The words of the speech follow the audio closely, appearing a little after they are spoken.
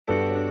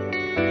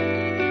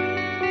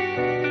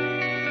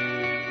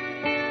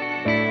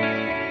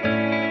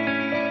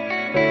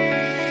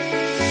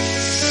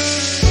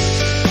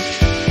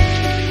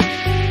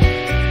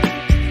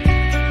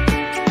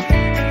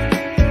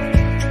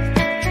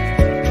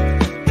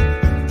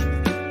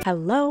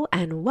Hello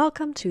and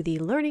welcome to the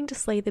Learning to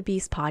Slay the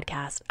Beast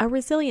podcast, a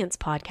resilience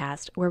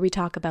podcast where we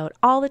talk about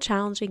all the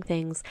challenging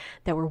things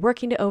that we're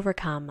working to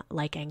overcome,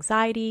 like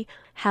anxiety,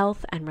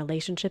 health, and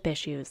relationship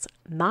issues.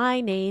 My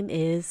name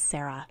is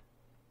Sarah.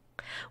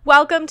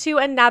 Welcome to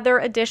another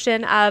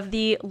edition of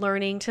the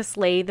Learning to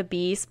Slay the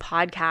Beast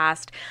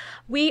podcast.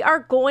 We are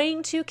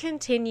going to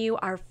continue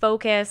our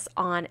focus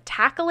on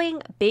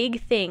tackling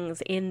big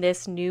things in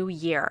this new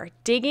year,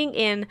 digging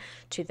in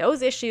to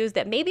those issues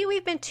that maybe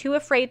we've been too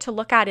afraid to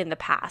look at in the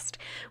past.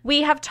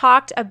 We have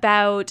talked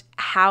about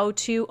how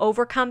to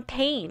overcome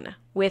pain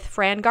with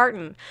Fran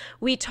Garten.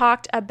 We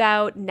talked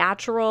about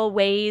natural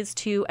ways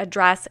to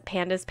address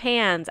Panda's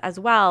Pans as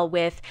well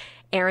with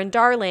Aaron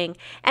Darling,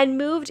 and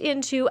moved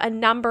into a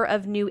number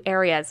of new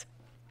areas.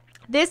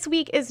 This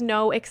week is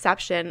no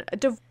exception.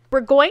 We're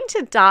going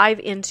to dive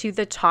into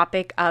the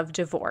topic of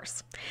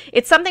divorce.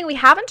 It's something we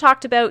haven't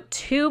talked about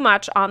too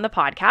much on the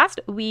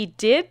podcast. We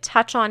did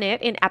touch on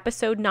it in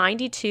episode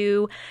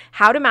 92,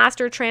 How to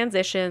Master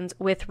Transitions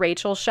with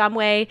Rachel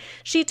Shumway.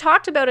 She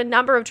talked about a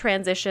number of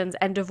transitions,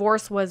 and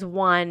divorce was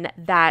one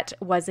that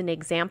was an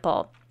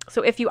example.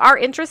 So if you are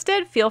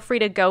interested, feel free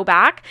to go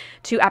back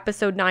to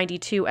episode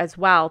 92 as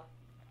well.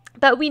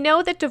 But we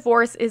know that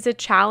divorce is a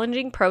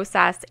challenging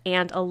process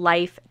and a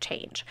life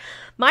change.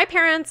 My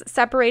parents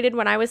separated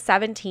when I was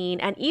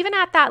 17, and even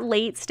at that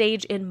late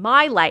stage in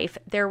my life,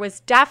 there was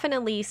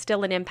definitely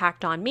still an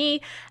impact on me,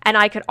 and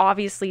I could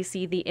obviously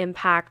see the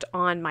impact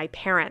on my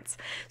parents.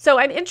 So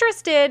I'm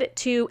interested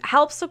to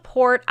help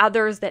support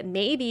others that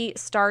may be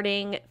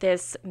starting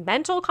this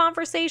mental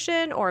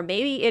conversation, or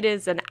maybe it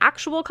is an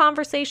actual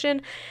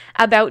conversation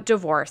about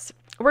divorce.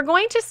 We're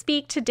going to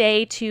speak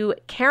today to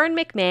Karen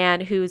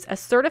McMahon, who's a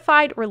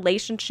certified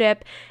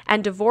relationship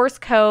and divorce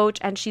coach,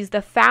 and she's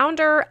the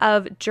founder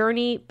of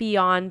Journey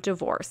Beyond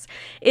Divorce.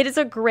 It is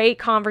a great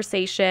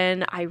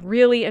conversation. I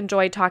really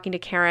enjoyed talking to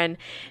Karen.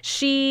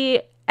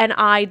 She and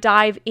I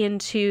dive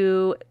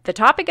into the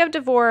topic of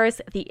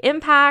divorce, the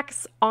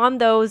impacts on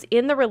those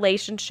in the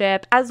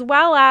relationship, as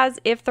well as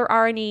if there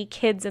are any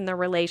kids in the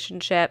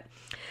relationship.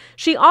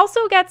 She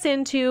also gets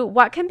into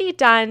what can be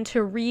done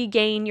to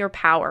regain your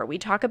power. We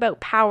talk about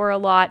power a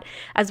lot,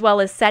 as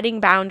well as setting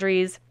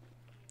boundaries,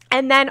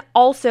 and then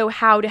also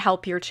how to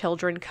help your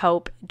children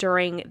cope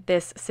during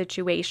this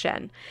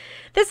situation.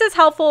 This is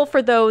helpful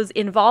for those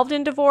involved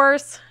in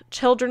divorce,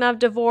 children of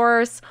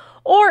divorce,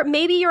 or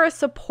maybe you're a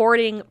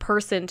supporting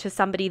person to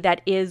somebody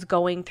that is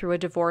going through a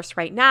divorce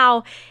right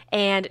now,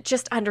 and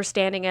just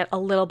understanding it a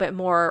little bit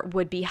more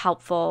would be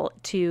helpful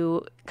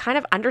to kind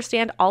of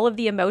understand all of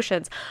the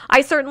emotions.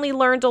 I certainly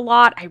learned a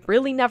lot. I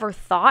really never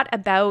thought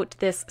about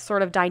this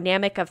sort of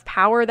dynamic of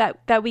power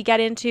that we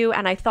get into,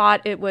 and I thought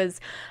it was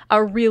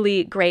a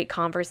really great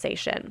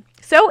conversation.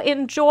 So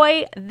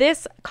enjoy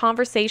this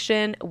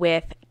conversation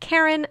with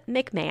Karen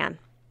McMahon.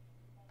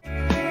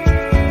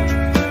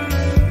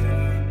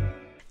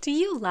 Do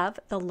you love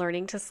the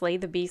Learning to Slay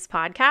the Beast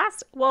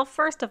podcast? Well,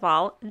 first of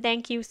all,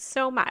 thank you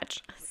so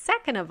much.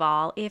 Second of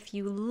all, if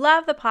you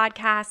love the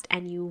podcast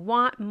and you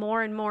want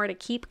more and more to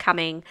keep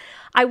coming,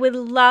 I would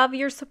love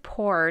your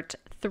support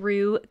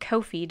through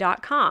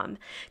Ko-fi.com.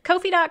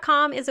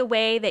 Ko-fi.com is a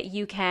way that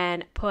you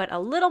can put a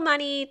little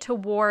money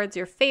towards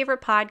your favorite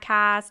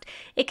podcast.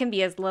 It can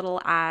be as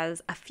little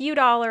as a few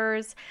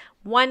dollars,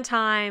 one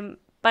time,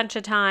 bunch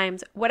of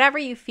times, whatever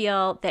you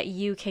feel that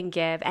you can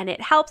give, and it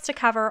helps to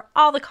cover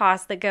all the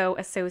costs that go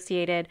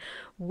associated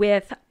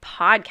with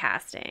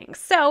podcasting.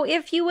 So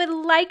if you would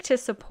like to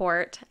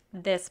support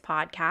this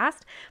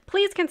podcast,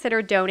 please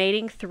consider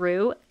donating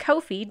through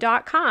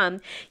Ko-fi.com.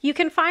 You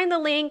can find the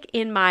link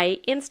in my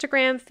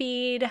Instagram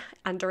feed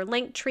under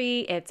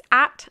Linktree. It's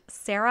at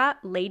Sarah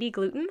Lady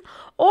Gluten,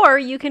 or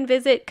you can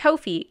visit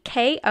Ko-fi,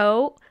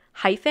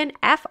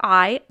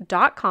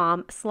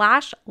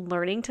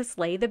 fi.com/learning to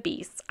slay the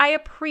beasts. I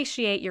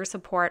appreciate your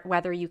support,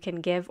 whether you can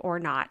give or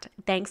not.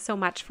 Thanks so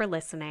much for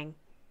listening.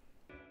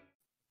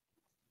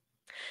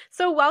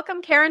 So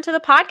welcome, Karen, to the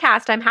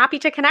podcast. I'm happy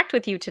to connect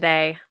with you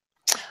today.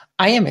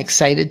 I am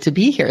excited to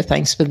be here.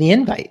 Thanks for the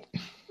invite.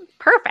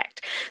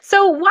 Perfect.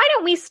 So why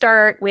don't we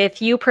start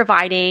with you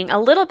providing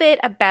a little bit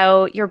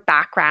about your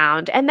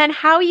background and then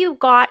how you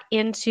got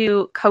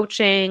into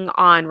coaching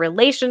on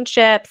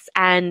relationships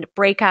and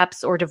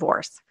breakups or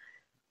divorce?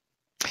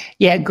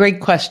 Yeah,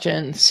 great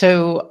question.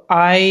 So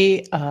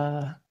I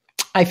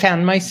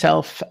found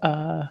myself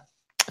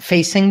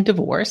facing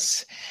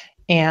divorce,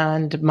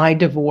 and my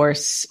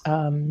divorce,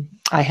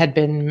 I had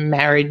been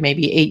married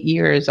maybe 8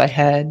 years. I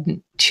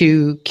had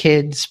 2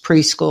 kids,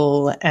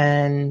 preschool,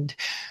 and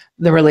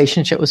the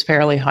relationship was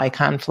fairly high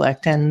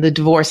conflict, and the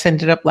divorce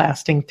ended up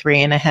lasting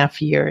 3.5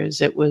 years.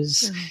 It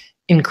was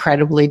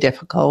incredibly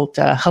difficult.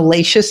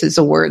 Hellacious is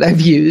a word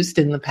I've used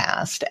in the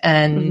past,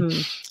 and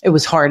it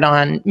was hard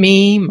on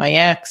me, my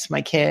ex,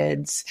 my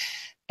kids,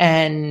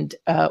 and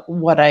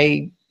what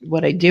I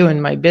do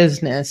in my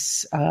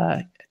business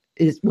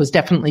was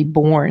definitely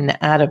born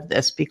out of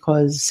this,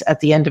 because at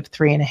the end of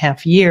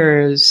 3.5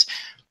 years,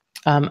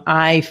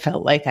 I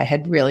felt like I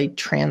had really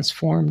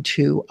transformed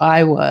who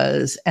I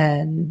was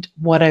and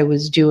what I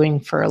was doing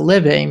for a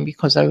living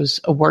because I was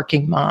a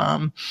working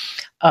mom.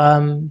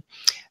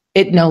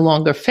 It no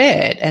longer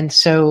fit. And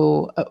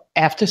so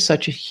after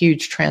such a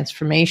huge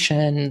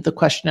transformation, the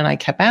question I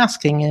kept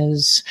asking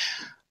is,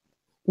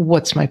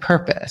 what's my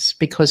purpose?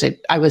 Because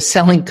I was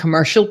selling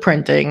commercial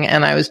printing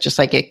and I was just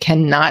like, it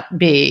cannot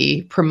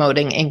be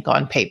promoting ink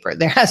on paper.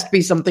 There has to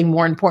be something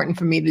more important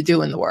for me to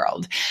do in the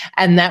world.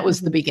 And that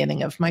was the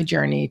beginning of my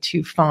journey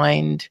to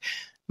find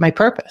my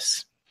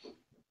purpose.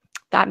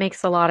 That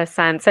makes a lot of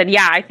sense. And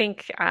yeah, I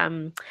think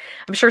I'm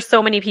sure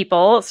so many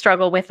people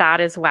struggle with that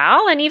as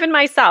well. And even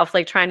myself,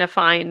 like trying to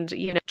find,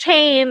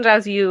 change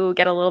as you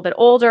get a little bit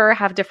older,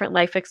 have different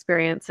life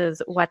experiences,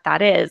 what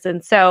that is.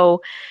 And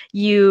so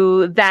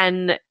you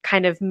then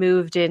kind of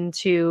moved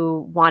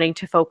into wanting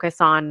to focus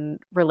on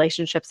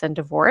relationships and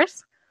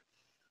divorce.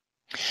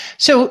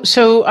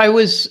 So I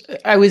was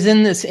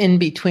in this in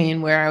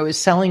between where I was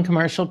selling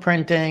commercial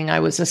printing. I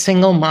was a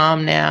single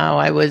mom now.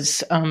 I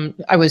was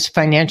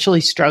financially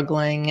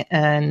struggling,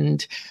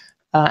 and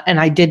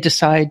I did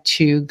decide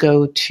to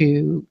go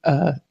to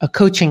a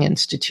coaching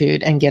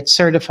institute and get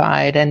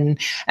certified, and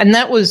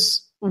that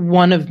was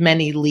one of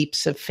many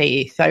leaps of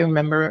faith. I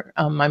remember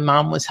my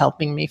mom was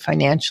helping me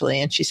financially,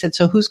 and she said,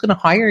 "So who's going to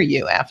hire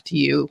you after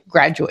you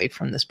graduate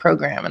from this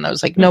program?" And I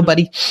was like,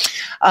 "Nobody."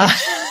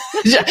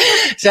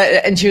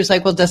 And she was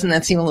like, "Well, doesn't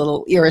that seem a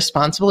little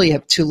irresponsible? You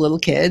have 2 little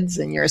kids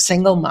and you're a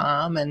single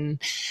mom."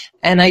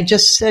 And I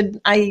just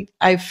said,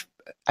 I've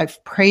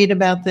prayed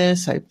about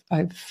this.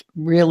 I've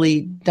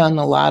really done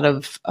a lot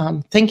of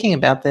thinking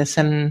about this,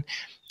 and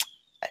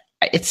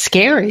it's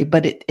scary,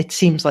 but it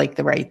seems like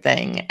the right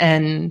thing.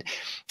 And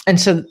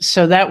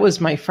so that was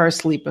my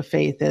first leap of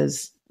faith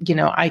is,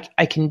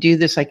 I can do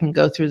this. I can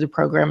go through the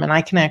program and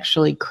I can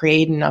actually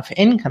create enough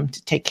income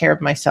to take care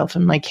of myself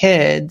and my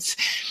kids.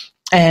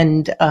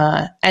 And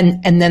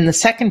then the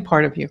second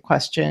part of your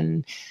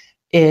question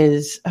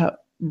is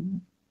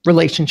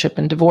relationship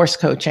and divorce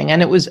coaching.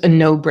 And it was a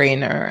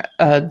no-brainer.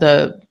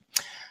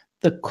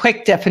 The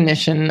quick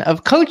definition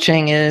of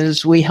coaching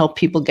is we help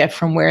people get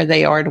from where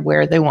they are to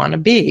where they want to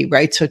be,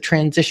 right? So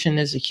transition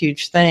is a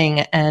huge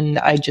thing. And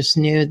I just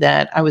knew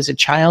that I was a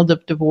child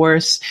of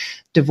divorce.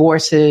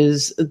 Divorce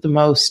is the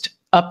most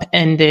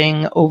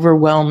upending,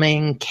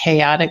 overwhelming,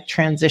 chaotic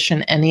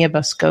transition any of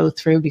us go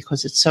through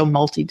because it's so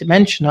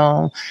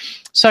multidimensional.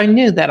 So I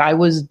knew that I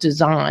was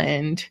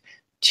designed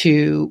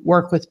to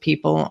work with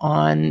people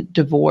on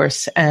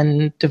divorce,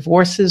 and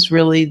divorce is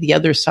really the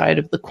other side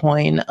of the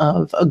coin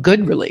of a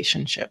good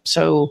relationship.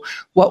 So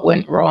what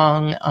went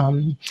wrong?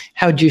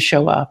 How'd you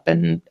show up,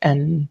 and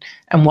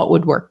what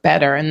would work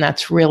better? And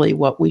that's really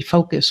what we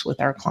focus with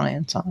our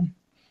clients on.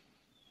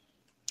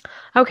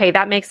 Okay,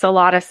 that makes a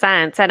lot of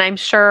sense. And I'm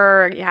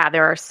sure,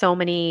 there are so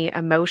many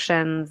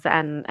emotions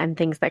and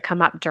things that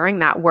come up during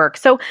that work.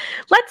 So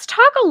let's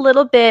talk a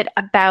little bit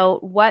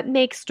about what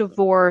makes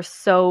divorce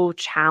so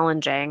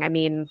challenging. I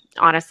mean,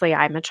 honestly,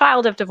 I'm a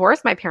child of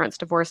divorce. My parents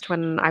divorced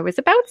when I was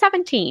about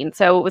 17.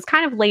 So it was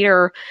kind of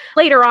later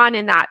on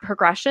in that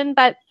progression.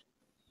 But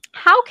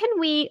how can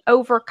we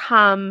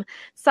overcome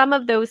some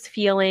of those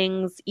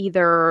feelings,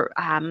 either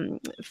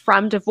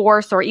from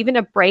divorce or even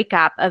a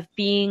breakup, of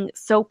being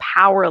so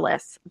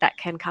powerless that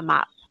can come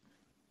up?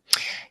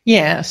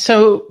 Yeah.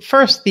 So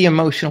first, the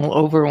emotional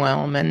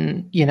overwhelm,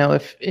 and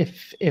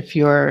if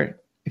you're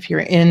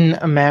in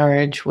a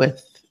marriage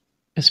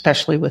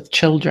especially with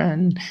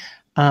children,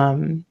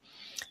 and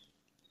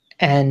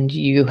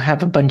you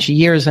have a bunch of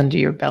years under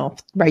your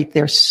belt, right?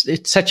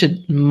 It's such a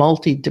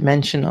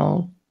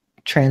multi-dimensional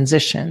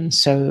transition.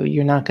 So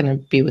you're not going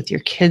to be with your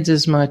kids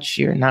as much.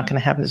 You're not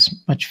going to have as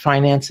much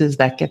finances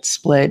that get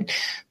split.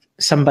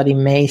 Somebody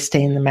may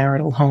stay in the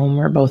marital home,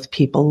 or both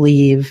people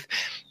leave.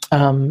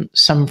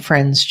 Some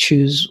friends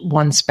choose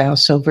one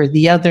spouse over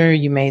the other.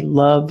 You may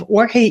love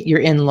or hate your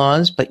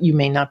in-laws, but you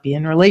may not be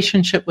in a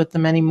relationship with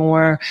them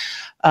anymore.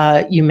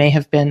 You may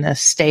have been a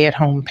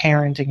stay-at-home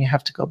parent and you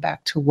have to go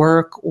back to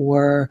work,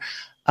 or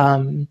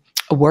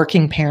a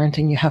working parent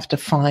and you have to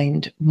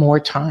find more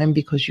time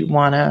because you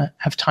want to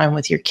have time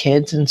with your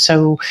kids. And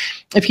so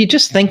if you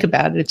just think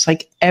about it, it's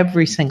like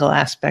every single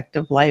aspect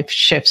of life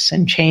shifts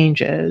and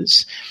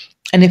changes.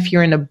 And if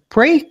you're in a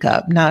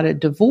breakup, not a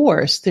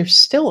divorce, there's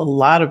still a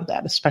lot of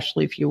that,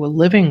 especially if you were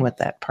living with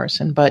that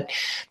person. But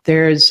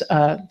there's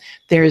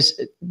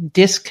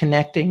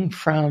disconnecting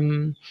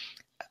from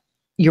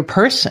your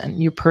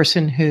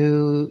person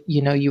who,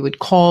 you would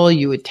call,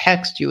 you would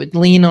text, you would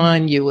lean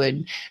on, you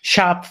would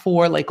shop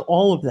for, like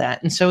all of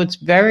that. And so it's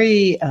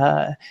very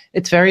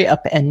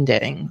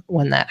upending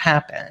when that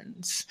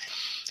happens.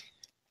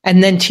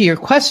 And then to your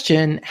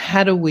question,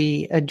 how do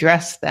we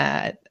address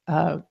that?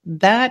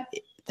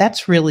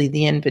 That's really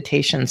the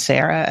invitation,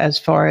 Sarah, as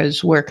far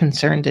as we're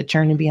concerned at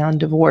Journey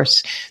Beyond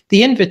Divorce.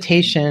 The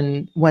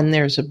invitation when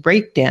there's a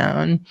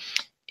breakdown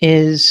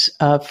is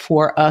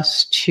for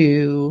us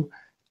to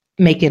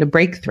make it a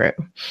breakthrough.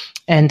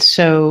 And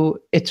so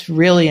it's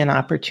really an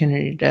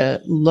opportunity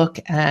to look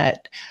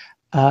at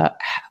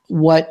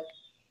what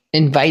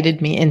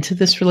invited me into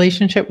this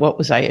relationship? What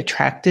was I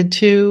attracted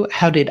to?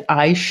 How did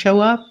I show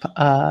up?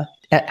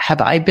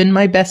 Have I been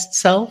my best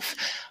self?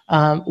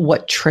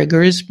 What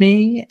triggers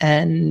me?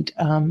 And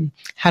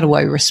how do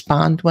I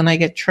respond when I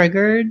get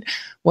triggered?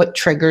 What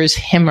triggers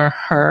him or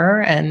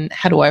her? And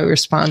how do I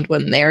respond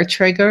when they're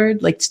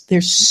triggered? Like,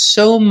 there's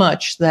so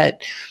much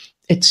that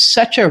it's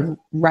such a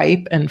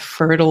ripe and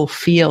fertile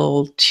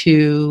field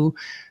to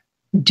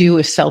do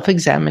a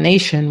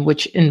self-examination,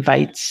 which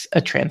invites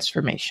a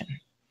transformation.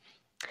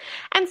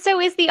 And so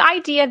is the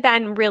idea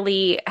then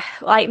really,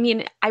 I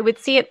mean, I would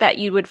see it that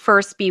you would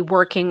first be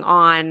working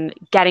on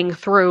getting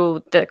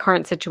through the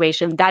current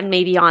situation, then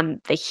maybe on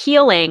the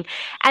healing.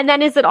 And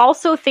then is it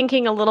also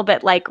thinking a little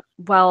bit like,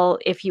 well,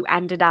 if you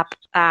ended up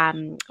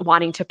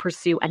wanting to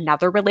pursue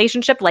another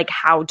relationship, like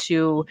how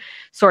to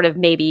sort of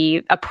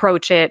maybe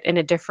approach it in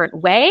a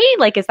different way?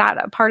 Like, is that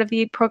a part of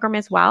the program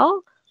as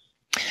well?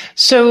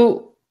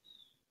 So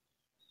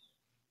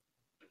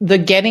the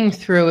getting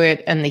through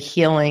it and the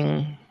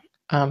healing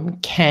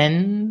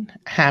can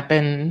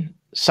happen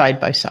side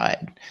by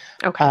side.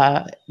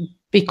 Okay.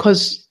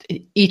 Because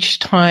each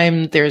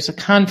time there's a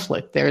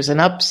conflict, there's an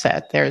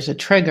upset, there's a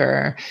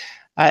trigger.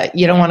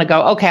 You don't want to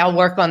go, okay, I'll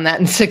work on that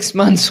in 6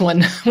 months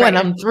when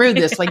I'm through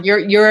this. Like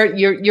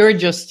you're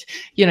just,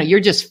 you're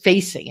just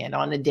facing it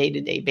on a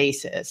day-to-day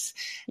basis.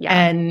 Yeah.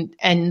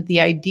 And the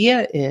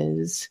idea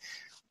is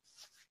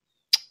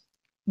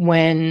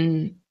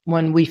when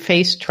we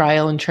face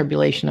trial and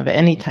tribulation of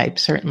any type,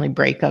 certainly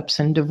breakups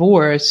and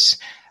divorce,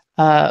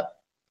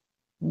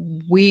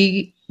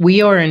 we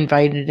are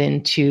invited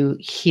into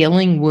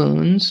healing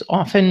wounds.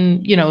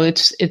 Often,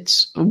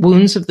 it's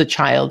wounds of the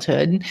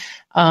childhood,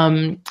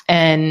 and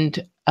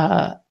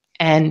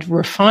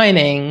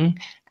refining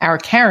our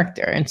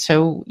character. And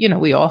so,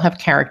 we all have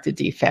character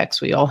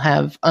defects. We all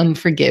have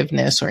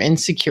unforgiveness or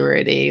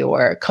insecurity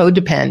or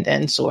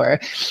codependence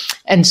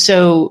and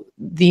so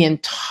the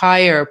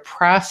entire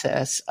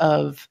process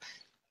of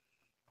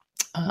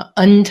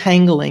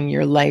untangling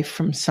your life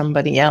from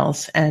somebody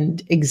else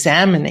and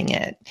examining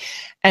it.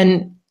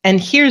 And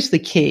here's the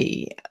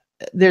key.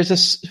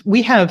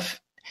 We have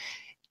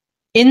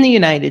in the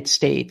United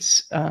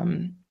States,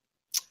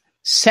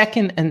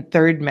 second and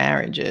third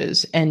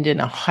marriages end in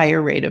a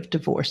higher rate of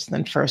divorce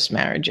than first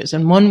marriages.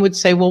 And one would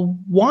say, well,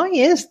 why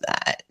is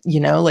that?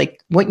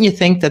 Wouldn't you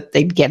think that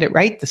they'd get it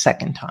right the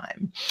second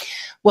time?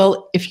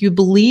 Well, if you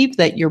believe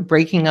that you're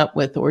breaking up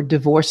with or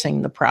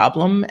divorcing the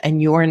problem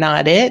and you're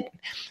not it,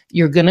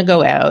 you're going to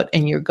go out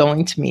and you're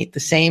going to meet the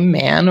same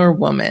man or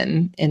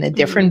woman in a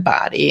different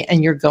body,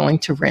 and you're going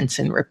to rinse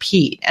and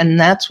repeat. And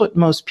that's what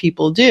most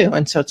people do.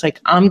 And so it's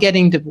like, I'm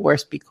getting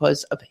divorced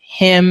because of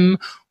him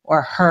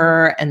or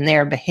her and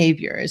their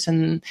behaviors.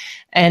 And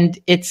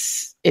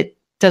it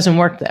doesn't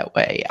work that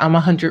way. I'm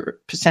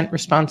 100%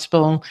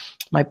 responsible.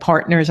 My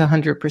partner is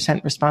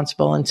 100%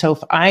 responsible. And so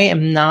if I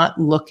am not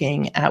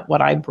looking at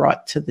what I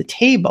brought to the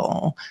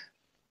table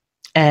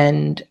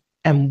and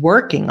am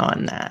working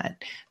on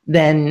that,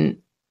 then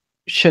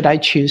should I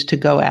choose to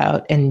go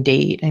out and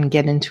date and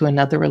get into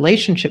another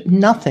relationship,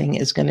 nothing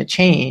is going to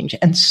change.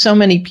 And so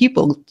many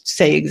people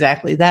say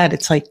exactly that.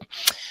 It's like,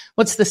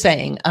 what's the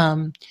saying?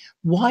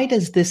 Why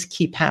does this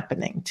keep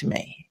happening to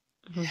me?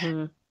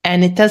 Mm-hmm.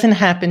 And it doesn't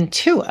happen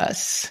to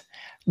us.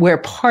 We're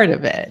part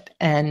of it.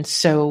 And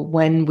so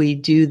when we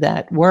do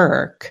that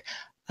work,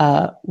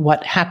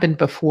 what happened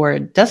before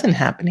doesn't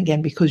happen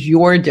again because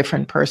you're a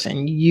different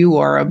person. You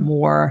are a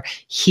more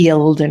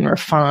healed and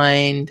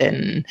refined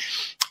and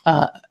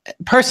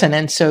person.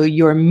 And so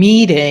you're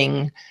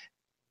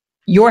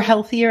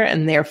healthier,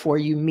 and therefore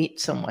you meet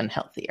someone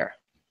healthier.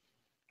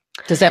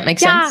 Does that make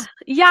sense?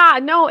 Yeah,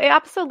 no,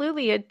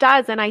 absolutely. It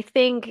does. And I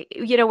think,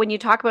 when you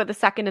talk about the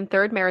second and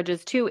third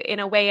marriages too, in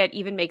a way, it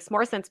even makes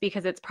more sense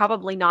because it's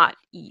probably not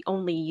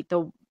only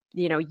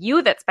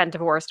you that's been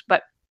divorced,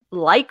 but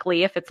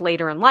likely if it's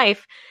later in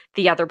life,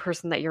 the other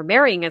person that you're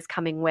marrying is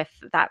coming with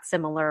that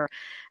similar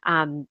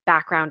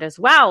background as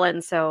well.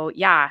 And so,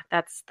 yeah,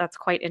 that's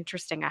quite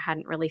interesting. I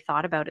hadn't really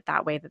thought about it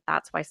that way,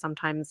 that's why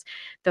sometimes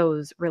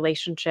those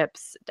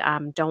relationships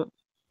don't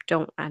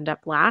end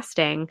up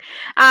lasting.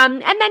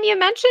 And then you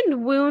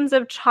mentioned wounds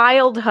of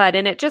childhood,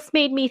 and it just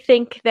made me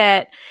think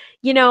that,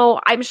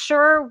 I'm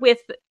sure with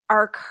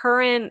our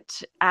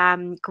current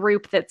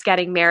group that's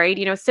getting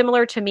married,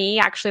 similar to me,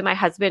 actually, my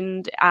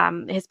husband,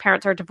 his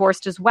parents are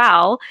divorced as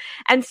well.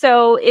 And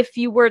so if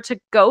you were to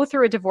go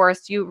through a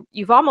divorce,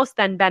 you've almost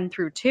then been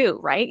through two,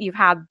 right? You've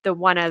had the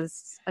one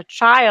as a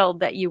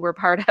child that you were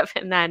part of,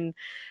 and then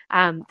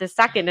the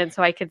second. And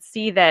so I could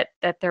see that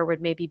there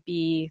would maybe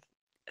be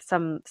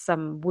some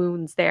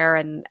wounds there,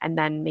 and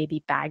then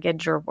maybe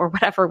baggage or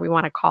whatever we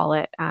want to call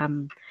it,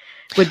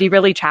 would be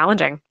really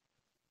challenging.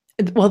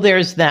 Well,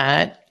 there's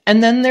that.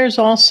 And then there's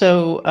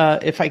also,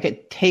 if I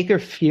could take a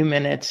few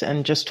minutes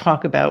and just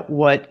talk about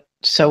what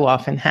so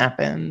often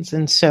happens.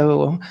 And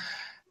so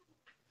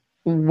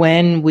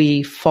when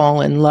we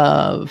fall in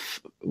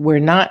love, we're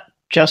not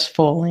just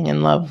falling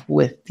in love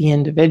with the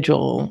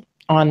individual.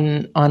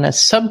 on a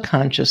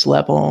subconscious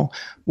level,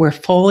 we're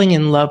falling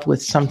in love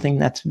with something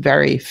that's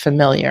very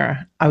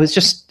familiar. I was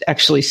just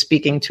actually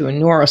speaking to a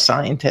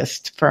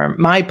neuroscientist for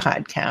my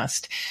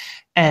podcast,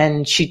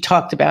 and she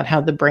talked about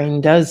how the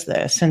brain does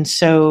this. And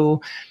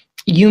so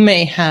you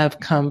may have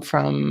come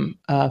from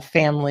a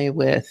family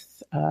with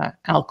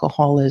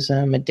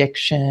alcoholism,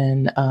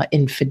 addiction,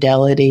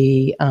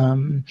 infidelity,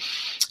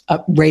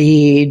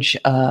 rage,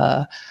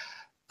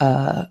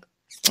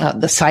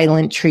 the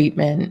silent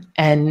treatment.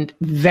 And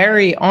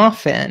very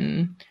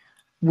often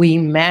we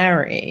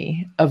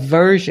marry a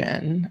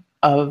version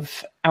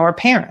of our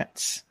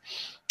parents.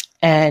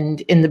 And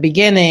in the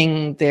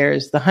beginning,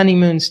 there's the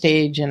honeymoon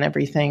stage and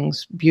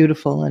everything's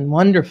beautiful and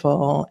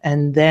wonderful.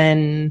 And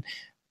then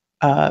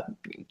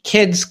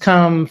kids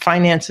come,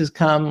 finances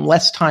come,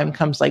 less time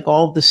comes, like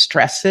all the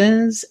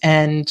stresses.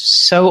 And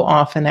so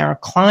often our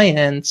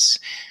clients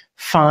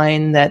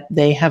find that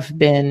they have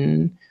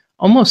been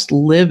almost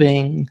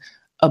living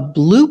a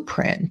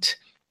blueprint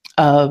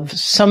of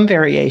some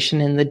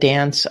variation in the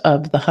dance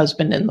of the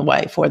husband and the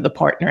wife, or the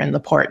partner and the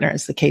partner,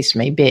 as the case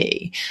may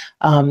be.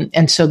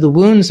 And so the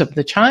wounds of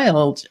the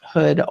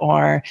childhood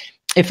are,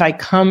 if I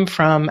come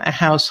from a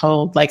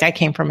household, like I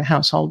came from a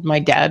household, my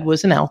dad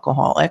was an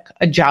alcoholic,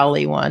 a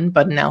jolly one,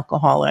 but an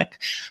alcoholic.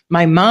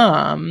 My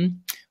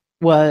mom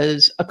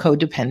was a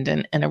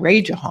codependent and a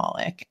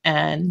rageaholic.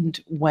 And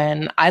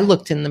when I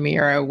looked in the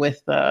mirror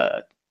with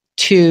a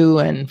 2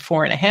 and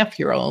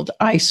 4.5-year-old,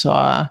 I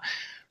saw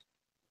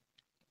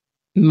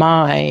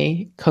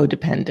my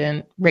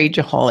codependent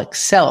rageaholic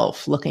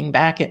self looking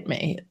back at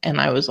me. And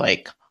I was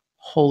like,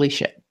 holy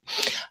shit.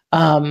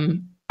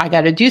 I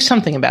got to do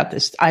something about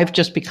this. I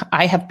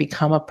have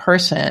become a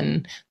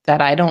person that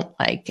I don't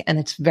like, and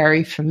it's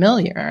very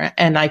familiar.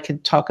 And I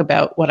could talk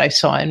about what I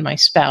saw in my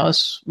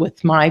spouse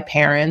with my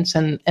parents,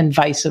 and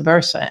vice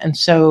versa. And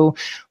so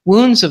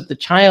wounds of the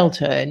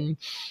childhood,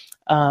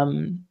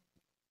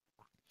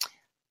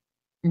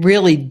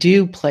 really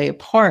do play a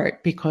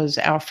part, because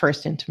our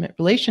first intimate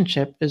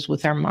relationship is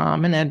with our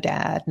mom and our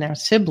dad and our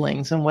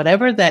siblings. And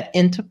whatever that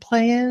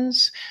interplay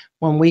is,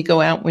 when we go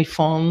out and we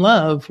fall in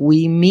love,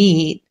 we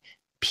meet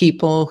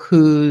people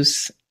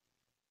whose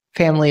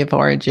family of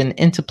origin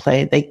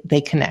interplay,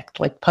 they connect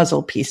like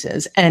puzzle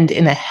pieces. And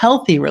in a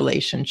healthy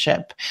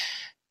relationship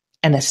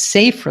and a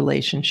safe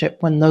relationship,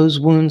 when those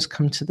wounds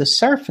come to the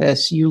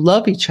surface, you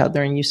love each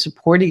other and you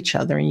support each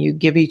other and you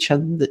give each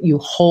other, you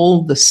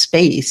hold the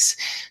space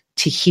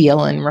to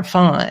heal and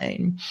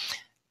refine.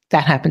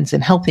 That happens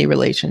in healthy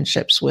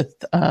relationships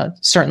with a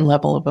certain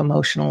level of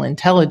emotional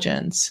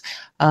intelligence.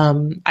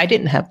 I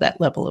didn't have that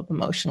level of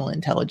emotional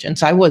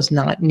intelligence. I was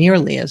not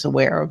nearly as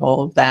aware of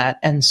all of that.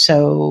 And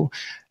so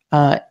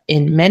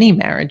in many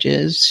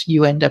marriages,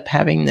 you end up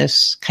having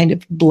this kind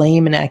of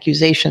blame and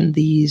accusation,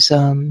 these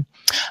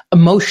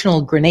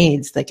emotional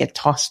grenades that get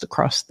tossed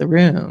across the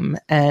room,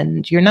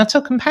 and you're not so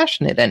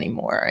compassionate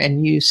anymore.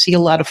 And you see a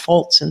lot of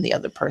faults in the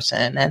other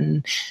person,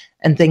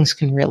 and things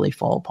can really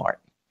fall apart.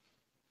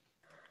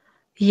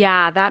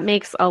 Yeah, that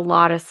makes a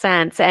lot of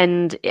sense.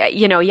 And,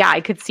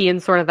 I could see in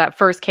sort of that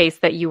first case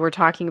that you were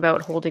talking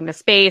about, holding the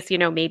space,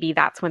 maybe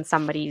that's when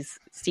somebody's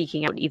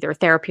seeking out either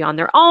therapy on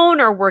their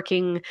own or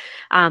working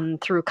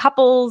through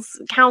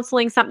couples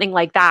counseling, something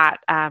like that,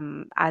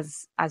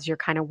 as you're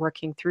kind of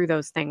working through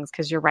those things,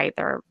 because you're right,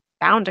 they're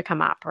bound to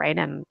come up, right?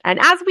 And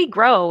as we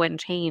grow and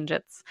change,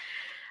 it's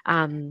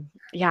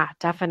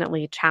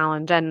definitely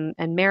challenge, and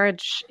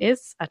marriage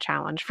is a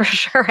challenge for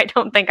sure. I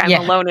don't think I'm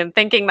alone in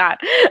thinking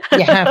that.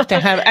 You have to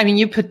have,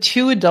 you put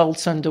 2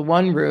 adults under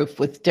one roof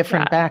with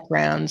different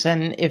backgrounds.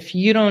 And if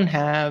you don't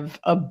have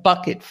a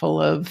bucket full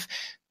of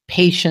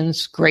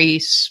patience,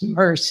 grace,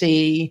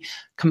 mercy,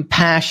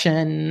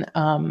 compassion,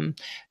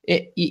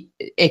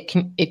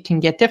 it can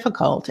get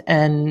difficult.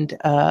 And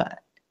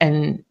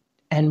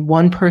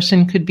one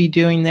person could be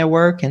doing their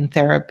work in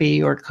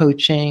therapy or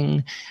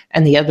coaching,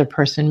 and the other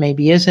person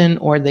maybe isn't,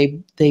 or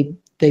they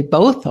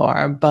both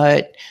are,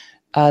 but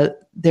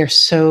they're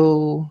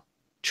so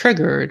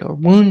triggered or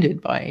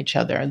wounded by each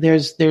other.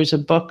 There's a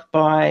book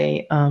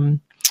by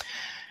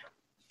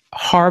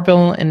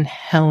Harville and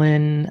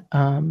Helen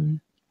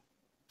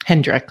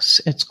Hendricks.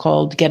 It's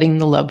called Getting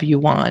the Love You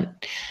Want.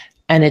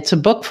 And it's a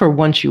book for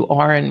once you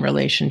are in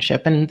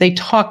relationship. And they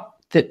talk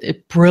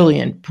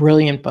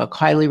brilliant book,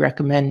 highly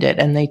recommend it.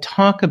 And they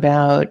talk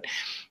about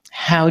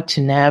how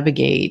to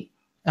navigate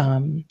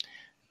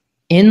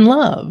in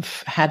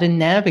love, how to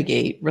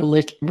navigate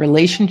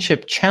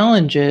relationship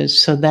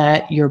challenges so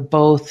that you're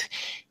both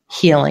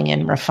healing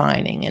and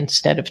refining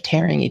instead of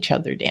tearing each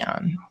other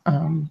down.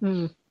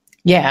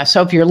 Yeah.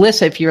 So if your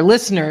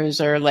listeners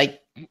are like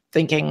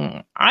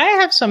thinking, I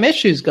have some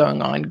issues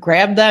going on,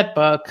 grab that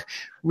book,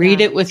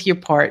 read it with your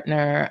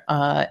partner.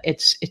 And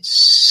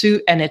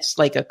it's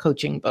like a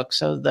coaching book.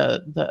 So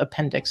the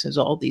appendix is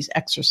all these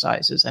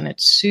exercises, and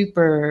it's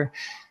super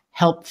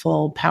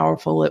helpful,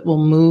 powerful. It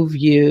will move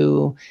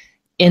you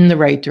in the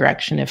right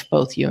direction if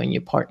both you and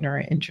your partner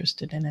are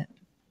interested in it.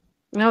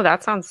 No,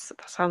 that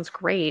sounds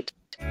great.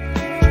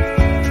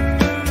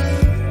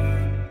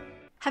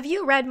 Have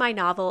you read my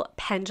novel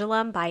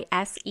Pendulum by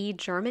S.E.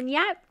 German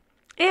yet?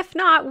 If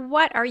not,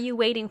 what are you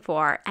waiting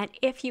for? And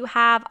if you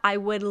have, I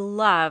would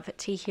love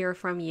to hear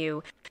from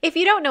you. If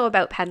you don't know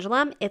about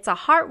Pendulum, it's a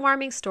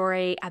heartwarming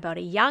story about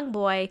a young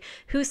boy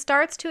who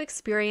starts to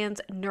experience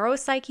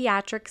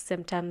neuropsychiatric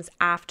symptoms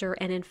after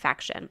an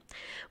infection.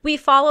 We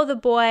follow the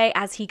boy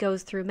as he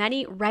goes through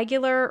many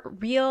regular,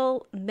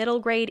 real middle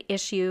grade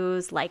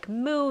issues like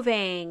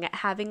moving,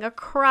 having a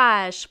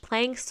crush,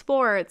 playing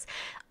sports,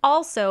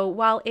 also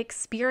while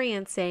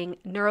experiencing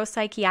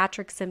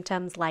neuropsychiatric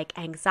symptoms like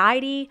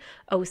anxiety,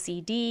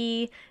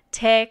 OCD,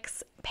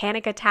 tics,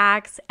 panic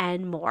attacks,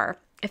 and more.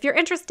 If you're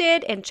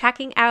interested in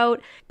checking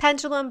out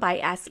Pendulum by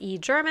S.E.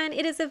 German,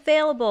 it is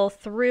available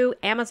through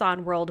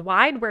Amazon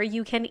worldwide, where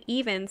you can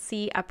even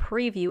see a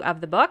preview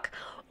of the book,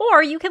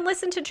 or you can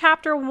listen to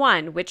chapter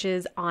 1, which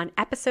is on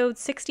episode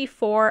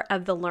 64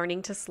 of the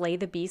Learning to Slay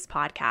the Beast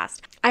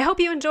podcast. I hope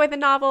you enjoy the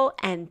novel,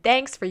 and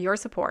thanks for your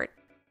support.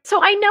 So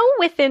I know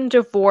within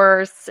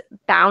divorce,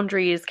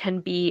 boundaries can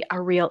be a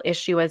real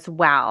issue as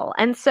well.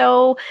 And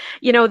so,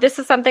 this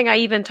is something I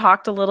even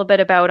talked a little bit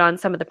about on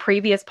some of the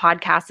previous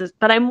podcasts,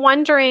 but I'm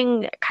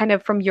wondering kind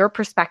of from your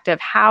perspective,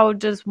 how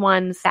does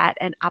one set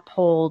and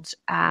uphold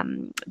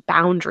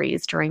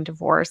boundaries during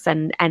divorce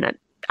and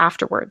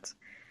afterwards?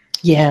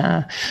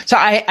 Yeah. So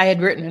I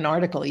had written an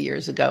article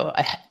years ago.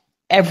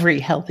 Every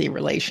healthy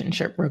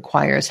relationship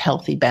requires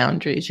healthy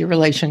boundaries. Your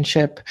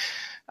relationship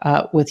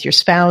with your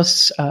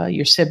spouse,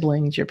 your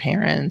siblings, your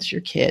parents,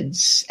 your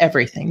kids,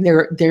 everything.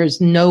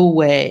 There's no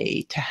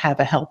way to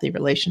have a healthy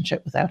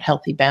relationship without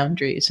healthy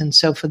boundaries. And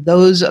so for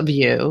those of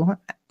you,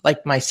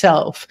 like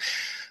myself,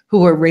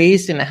 who were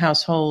raised in a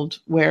household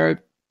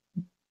where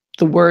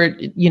there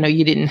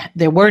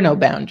were no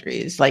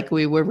boundaries. Like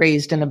we were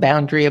raised in a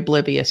boundary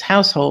oblivious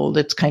household.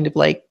 It's kind of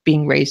like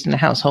being raised in a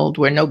household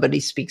where nobody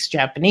speaks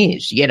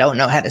Japanese. You don't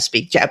know how to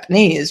speak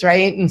Japanese,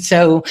 right? And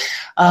so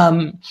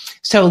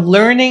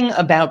learning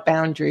about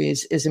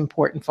boundaries is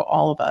important for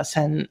all of us.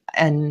 And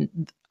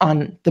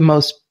on the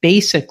most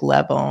basic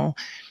level,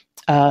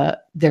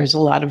 there's a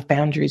lot of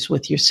boundaries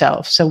with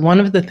yourself. So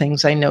one of the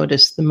things I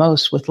noticed the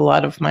most with a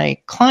lot of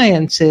my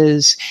clients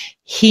is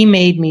he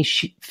made me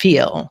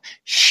feel,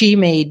 she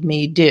made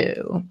me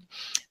do.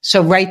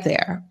 So right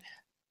there,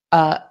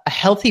 a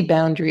healthy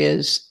boundary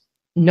is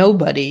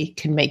nobody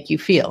can make you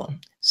feel.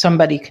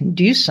 Somebody can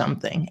do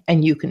something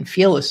and you can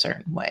feel a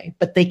certain way,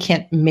 but they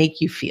can't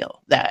make you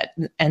feel that,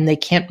 and they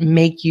can't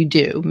make you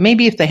do.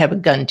 Maybe if they have a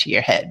gun to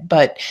your head,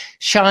 but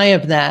shy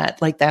of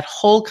that, like that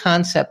whole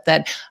concept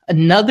that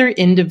another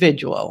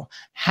individual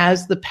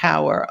has the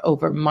power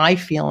over my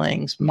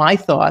feelings, my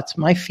thoughts,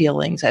 my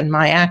feelings, and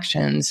my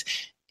actions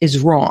is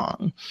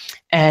wrong.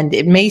 And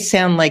it may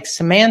sound like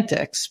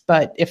semantics,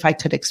 but if I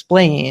could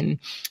explain,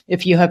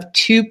 if you have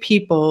two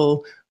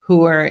people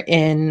who are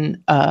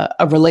in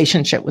a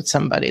relationship with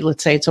somebody,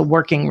 let's say it's a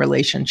working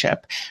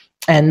relationship,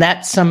 and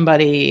that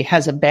somebody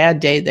has a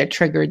bad day, they're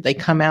triggered, they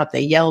come out,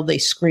 they yell, they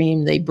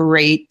scream, they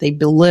berate, they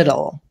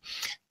belittle.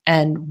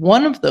 And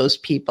one of those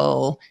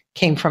people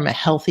came from a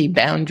healthy,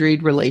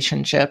 boundaried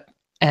relationship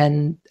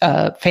and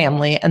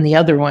family, and the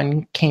other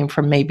one came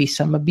from maybe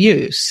some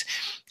abuse.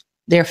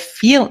 They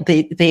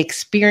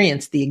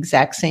experience the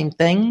exact same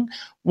thing.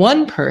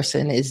 One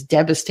person is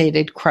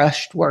devastated,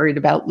 crushed, worried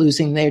about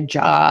losing their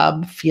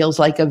job, feels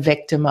like a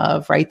victim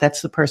of, right?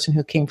 That's the person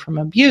who came from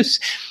abuse.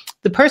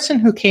 The person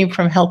who came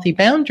from healthy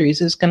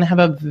boundaries is going to have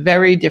a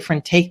very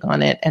different take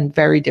on it and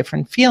very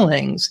different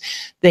feelings.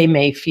 They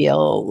may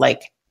feel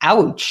like,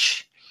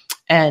 ouch,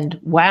 and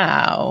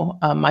wow,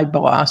 my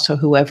boss or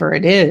whoever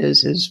it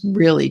is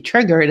really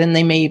triggered. And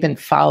they may even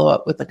follow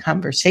up with a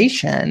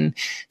conversation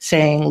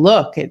saying,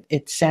 look,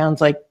 it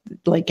sounds like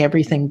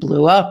everything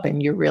blew up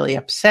and you're really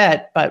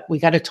upset, but we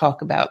got to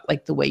talk about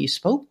like the way you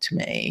spoke to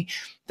me.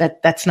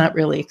 That's not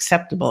really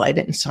acceptable. I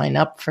didn't sign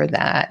up for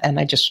that. And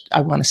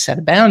I want to set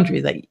a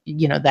boundary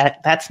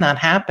that, that's not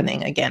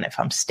happening again if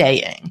I'm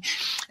staying.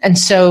 And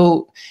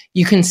so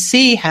you can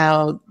see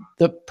how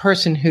the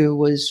person who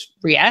was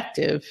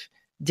reactive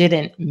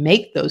didn't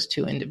make those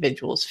two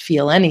individuals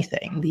feel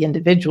anything. The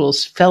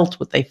individuals felt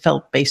what they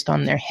felt based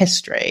on their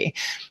history,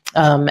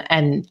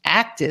 and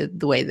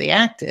acted the way they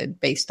acted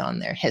based on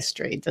their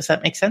history. Does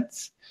that make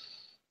sense?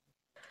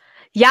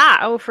 Yeah,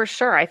 oh, for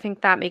sure. I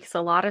think that makes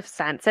a lot of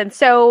sense. And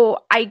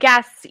so I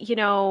guess,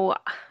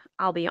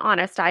 I'll be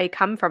honest, I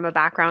come from a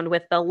background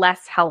with the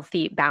less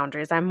healthy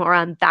boundaries. I'm more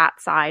on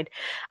that side.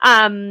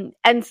 And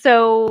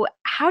so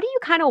how do you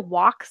kind of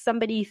walk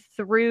somebody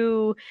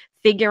through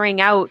figuring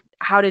out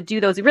how to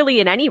do those really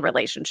in any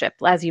relationship,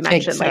 as you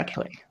mentioned?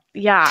 Exactly.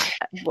 Yeah,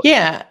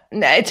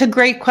 it's a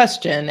great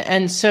question.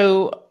 And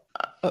so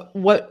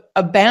what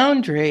a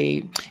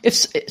boundary,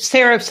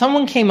 if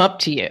someone came up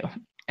to you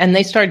and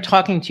they started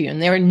talking to you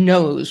and their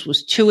nose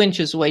was 2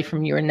 inches away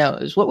from your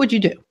nose, what would you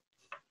do?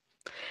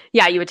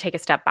 Yeah, you would take a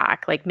step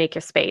back, like make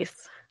a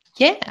space.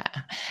 Yeah.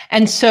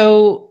 And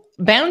so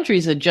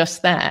boundaries are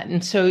just that.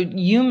 And so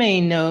you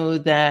may know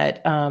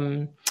that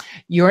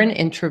you're an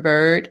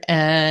introvert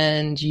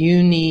and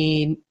you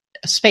need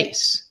a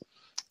space.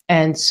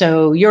 And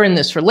so you're in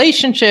this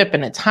relationship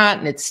and it's hot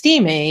and it's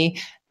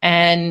steamy,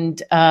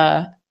 and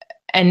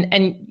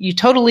you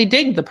totally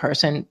dig the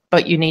person,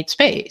 but you need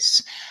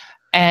space.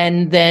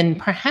 And then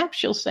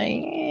perhaps you'll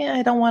say,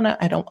 I don't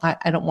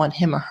want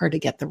him or her to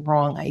get the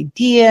wrong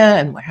idea.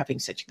 And we're having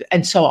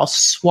and so I'll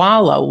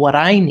swallow what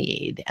I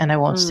need and I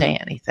won't say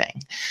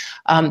anything.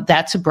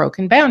 That's a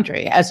broken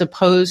boundary, as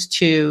opposed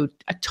to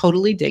I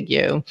totally dig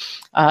you.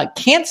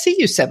 Can't see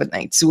you 7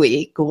 nights a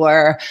week,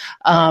 or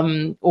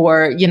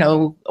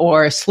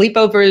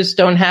sleepovers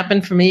don't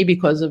happen for me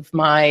because of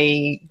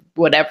my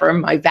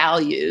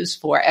values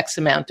for X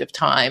amount of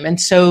time. And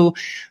so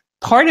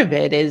part of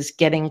it is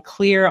getting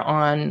clear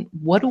on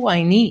what do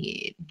I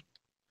need?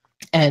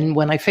 And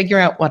when I figure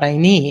out what I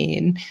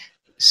need,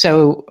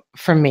 so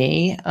for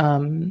me,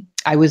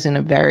 I was in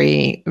a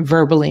very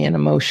verbally and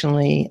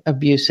emotionally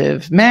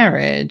abusive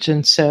marriage.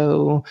 And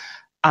so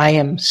I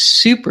am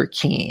super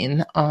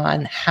keen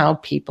on how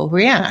people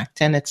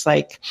react. And it's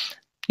like,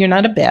 you're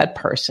not a bad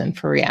person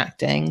for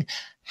reacting.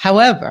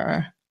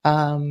 However,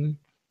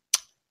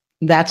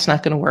 that's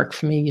not going to work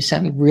for me. You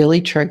sound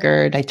really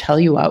triggered. I tell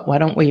you what, why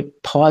don't we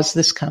pause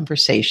this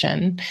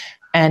conversation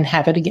and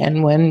have it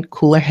again when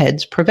cooler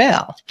heads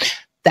prevail?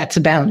 That's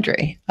a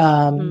boundary.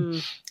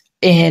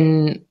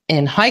 In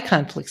high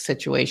conflict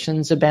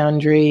situations, a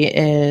boundary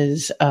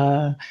is,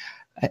 I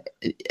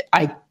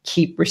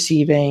keep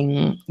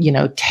receiving,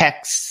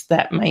 texts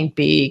that might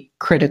be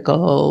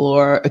critical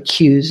or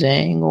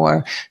accusing,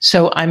 or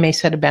so I may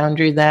set a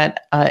boundary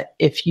that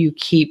if you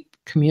keep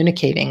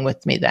communicating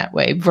with me that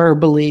way,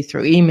 verbally,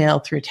 through email,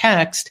 through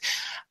text,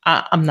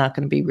 I'm not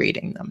going to be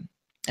reading them.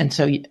 And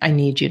so I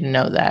need you to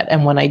know that.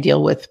 And when I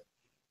deal with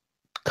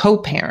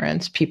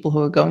co-parents, people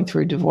who are going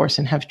through divorce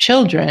and have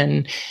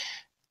children,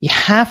 you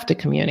have to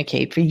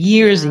communicate for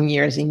years and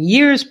years and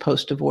years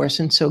post-divorce.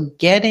 And so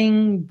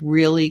getting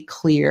really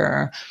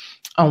clear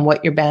on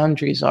what your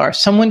boundaries are.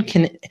 Someone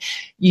can,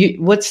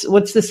 what's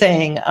the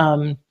saying?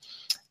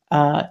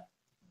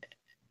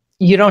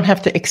 You don't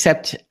have to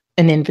accept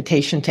an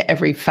invitation to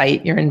every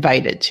fight you're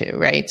invited to,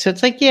 right? So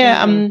it's like,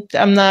 I'm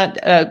not,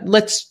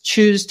 let's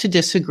choose to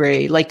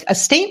disagree. Like a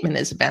statement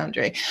is a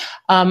boundary.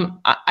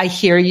 I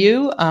hear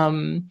you.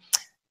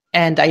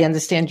 And I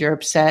understand you're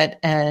upset,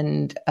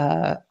 and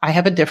I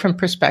have a different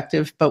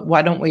perspective, but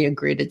why don't we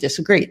agree to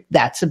disagree?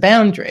 That's a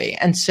boundary.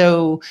 And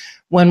so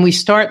when we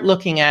start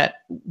looking at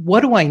what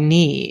do I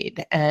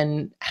need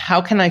and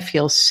how can I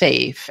feel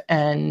safe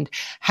and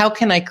how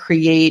can I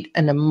create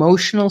an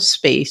emotional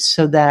space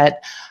so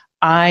that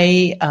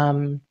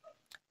I'm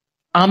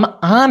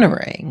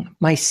honoring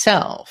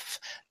myself.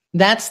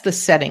 That's the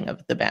setting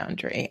of the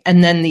boundary.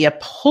 And then the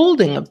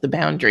upholding of the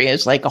boundary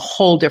is like a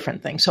whole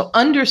different thing. So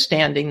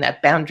understanding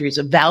that boundaries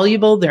are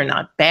valuable, they're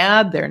not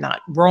bad, they're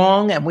not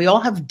wrong, and we all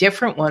have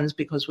different ones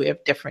because we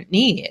have different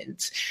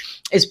needs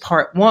is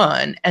part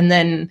one. And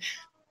then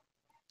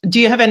do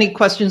you have any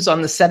questions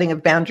on the setting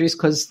of boundaries?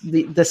 Because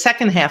the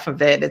second half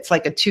of it, it's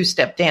like a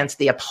two-step dance.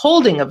 The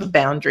upholding of a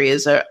boundary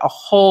is a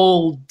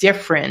whole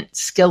different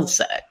skill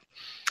set.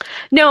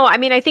 No, I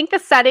mean, I think the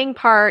setting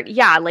part,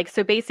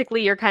 so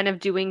basically you're kind of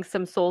doing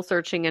some soul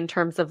searching in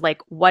terms of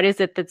like, what is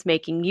it that's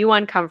making you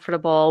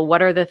uncomfortable?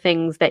 What are the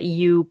things that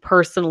you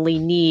personally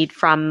need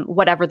from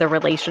whatever the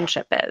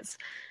relationship is?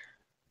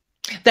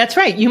 That's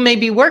right. You may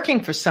be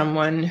working for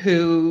someone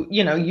who,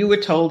 you were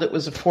told it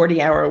was a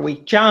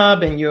 40-hour-a-week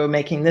job and you're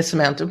making this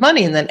amount of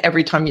money. And then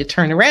every time you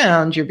turn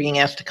around, you're being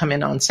asked to come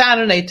in on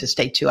Saturday to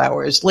stay 2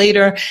 hours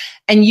later.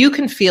 And you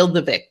can feel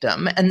the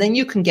victim. And then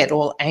you can get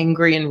all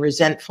angry and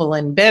resentful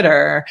and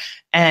bitter.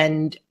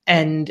 And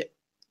the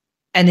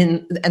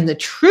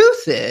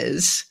truth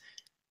is,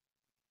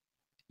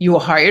 you were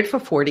hired for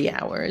 40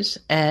 hours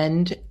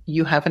and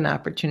you have an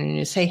opportunity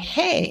to say,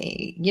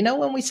 hey,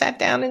 when we sat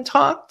down and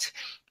talked,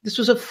 this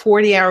was a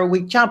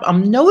 40-hour-a-week job.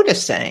 I'm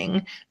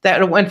noticing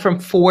that it went from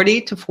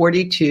 40 to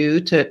 42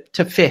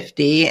 to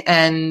 50,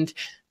 and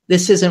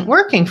this isn't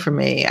working for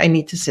me. I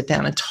need to sit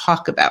down and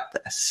talk about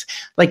this.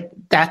 Like,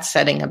 that's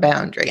setting a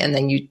boundary. And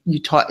then you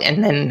talk,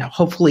 and then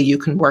hopefully you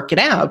can work it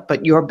out.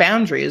 But your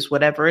boundary is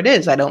whatever it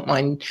is. I don't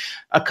mind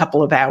a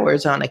couple of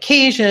hours on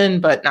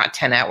occasion, but not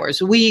 10 hours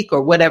a week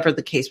or whatever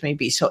the case may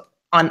be. So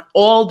on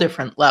all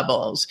different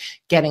levels,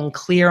 getting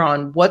clear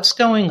on what's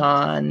going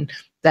on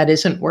that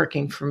isn't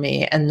working for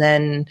me. And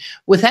then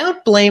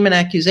without blame and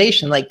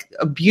accusation, like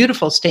a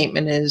beautiful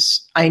statement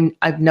is,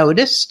 I've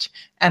noticed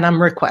and I'm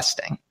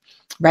requesting,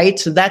 right?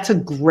 So that's a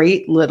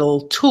great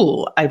little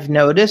tool. I've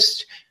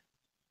noticed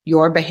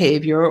your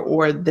behavior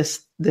or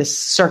this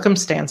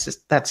circumstance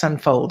that's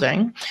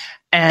unfolding.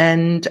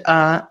 And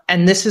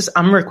this is,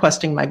 I'm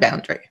requesting my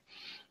boundary.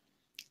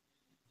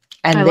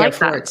 And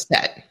therefore it's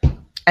set.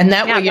 And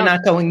that way you're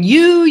not going,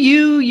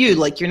 you,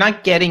 like you're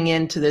not getting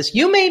into this,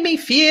 you made me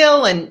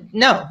feel, and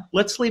no,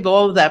 let's leave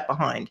all of that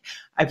behind.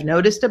 I've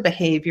noticed a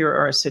behavior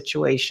or a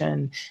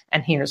situation,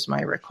 and here's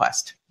my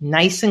request.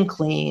 Nice and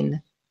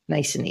clean,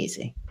 nice and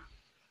easy.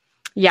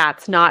 Yeah,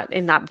 it's not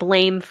in that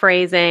blame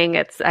phrasing.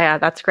 It's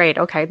that's great.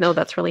 Okay, no,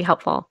 that's really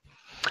helpful.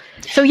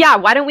 So yeah,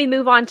 why don't we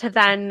move on to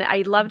then,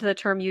 I loved the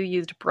term you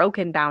used,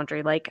 broken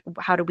boundary. Like,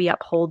 how do we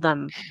uphold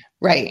them?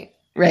 Right.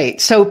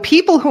 Right. So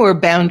people who are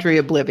boundary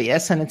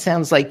oblivious, and it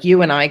sounds like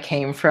you and I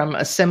came from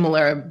a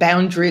similar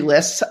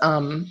boundaryless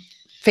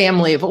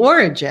family of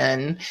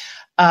origin,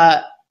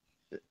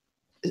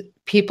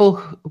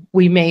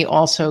 we may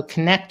also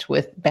connect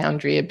with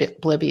boundary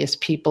oblivious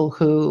people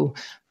who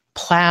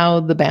plow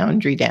the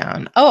boundary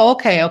down. Oh,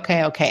 okay.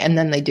 And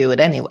then they do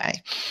it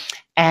anyway.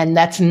 And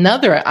that's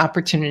another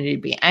opportunity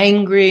to be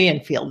angry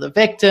and feel the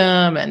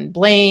victim and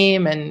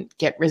blame and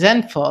get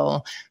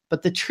resentful.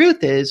 But the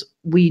truth is,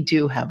 we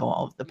do have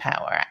all of the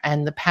power,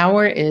 and the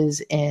power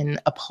is in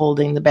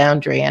upholding the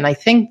boundary. And I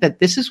think that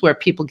this is where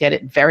people get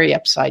it very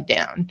upside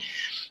down.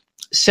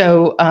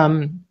 So,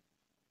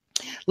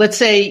 let's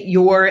say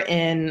you're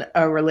in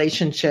a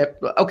relationship.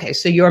 Okay,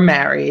 so you're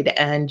married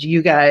and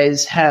you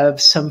guys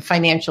have some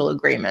financial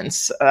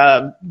agreements.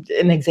 An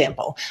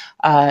example,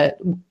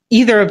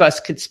 either of us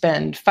could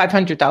spend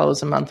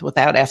 $500 a month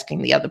without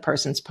asking the other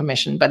person's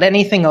permission, but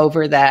anything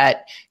over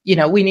that,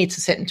 we need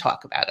to sit and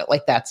talk about it.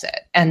 Like, that's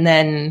it. And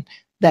then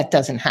that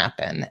doesn't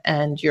happen.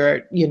 And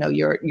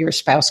your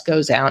spouse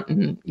goes out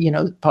and,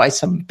 buys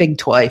some big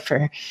toy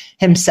for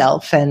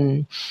himself,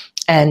 and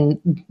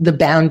the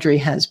boundary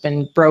has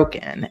been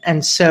broken.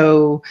 And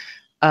so,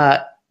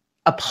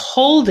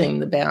 upholding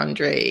the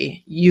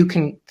boundary, you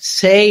can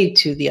say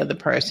to the other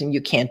person, you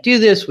can't do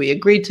this. We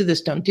agreed to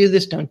this. Don't do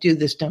this. Don't do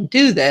this. Don't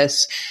do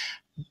this.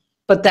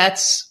 But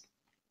that's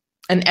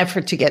an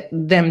effort to get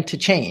them to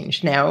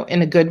change. Now,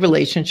 in a good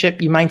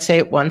relationship, you might say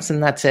it once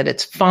and that's it.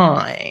 It's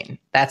fine.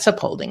 That's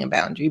upholding a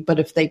boundary. But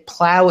if they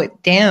plow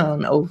it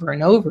down over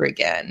and over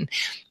again,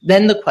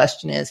 then the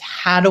question is,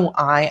 how do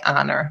I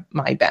honor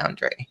my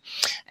boundary?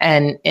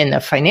 And in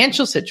a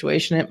financial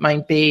situation, it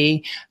might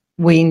be,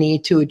 we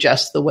need to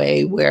adjust the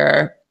way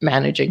we're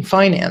managing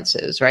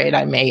finances, right?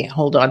 I may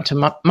hold on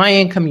to my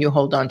income, you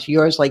hold on to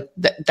yours. Like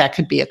that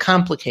could be a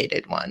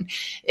complicated one.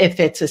 If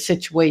it's a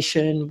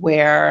situation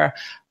where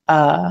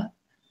I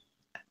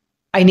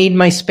need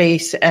my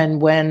space,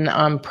 and when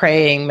I'm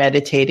praying,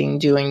 meditating,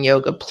 doing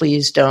yoga,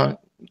 please don't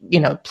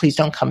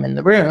come in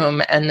the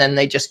room. And then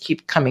they just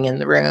keep coming in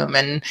the room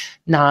and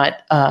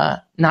not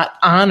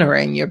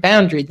honoring your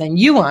boundary, then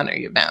you honor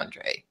your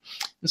boundary.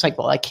 It's like,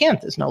 well, I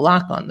can't. There's no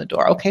lock on the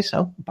door. Okay,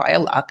 so buy a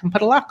lock and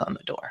put a lock on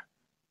the door.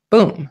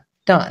 Boom,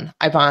 done.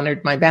 I've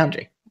honored my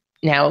boundary.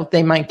 Now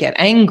they might get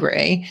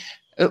angry.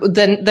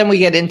 Then we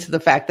get into the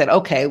fact that,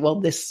 okay, well,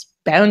 this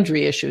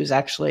boundary issue is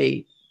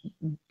actually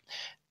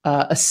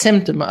a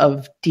symptom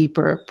of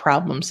deeper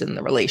problems in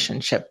the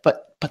relationship.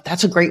 But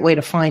that's a great way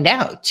to find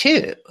out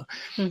too.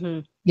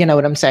 Mm-hmm. You know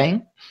what I'm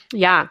saying?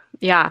 Yeah.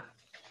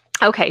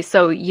 Okay,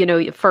 so,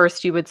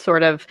 first you would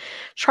sort of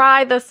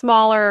try the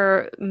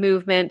smaller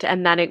movement,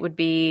 and then it would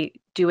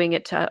be doing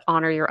it to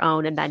honor your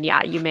own. And then,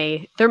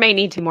 there may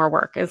need to more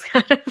work is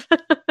kind of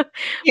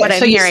what I'm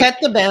so hearing. You set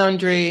the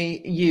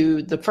boundary.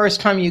 The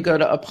first time you go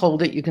to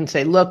uphold it, you can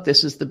say, look,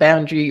 this is the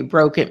boundary. You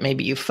broke it.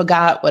 Maybe you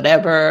forgot,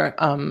 whatever.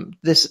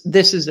 This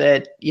is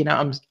it.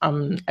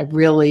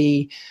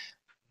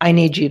 I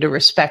need you to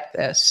respect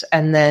this.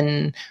 And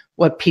then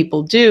what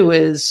people do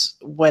is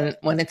when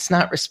it's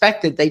not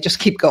respected, they just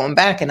keep going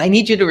back, and I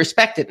need you to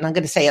respect it. And I'm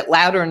going to say it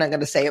louder, and I'm going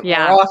to say it more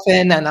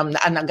often. And I'm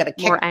going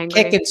to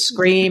kick and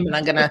scream, and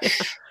I'm going to,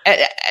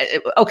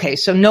 okay.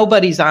 So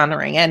nobody's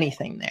honoring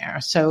anything there.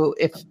 So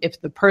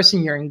if the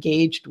person you're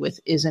engaged with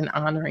isn't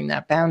honoring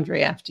that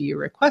boundary after you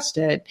request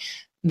it,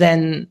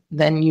 then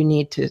you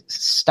need to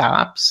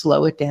stop,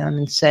 slow it down,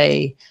 and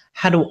say,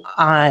 how do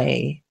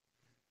I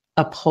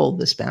uphold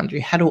this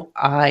boundary? How do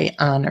I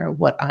honor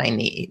what I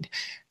need?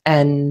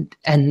 And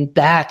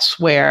that's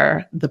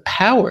where the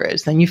power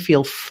is. Then you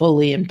feel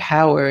fully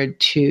empowered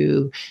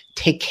to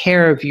take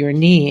care of your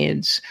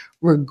needs,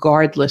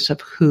 regardless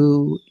of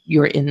who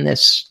you're in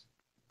this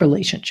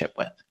relationship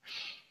with.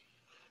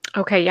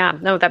 Okay. Yeah.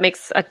 No, that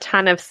makes a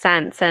ton of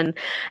sense. And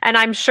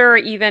I'm sure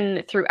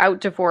even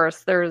throughout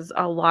divorce, there's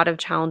a lot of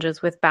challenges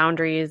with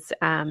boundaries,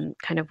 kind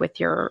of with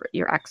your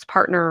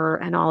ex-partner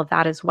and all of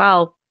that as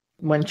well.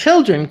 When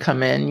children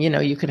come in,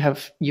 you could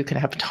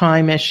have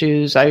time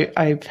issues.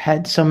 I've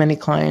had so many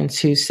clients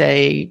who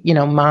say,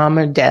 mom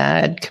or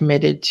dad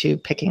committed to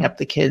picking up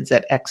the kids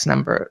at X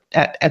number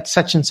at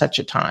such and such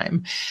a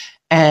time.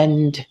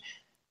 And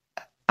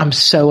I'm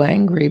so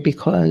angry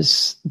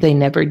because they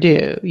never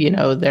do.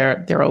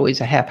 They're always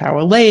a half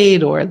hour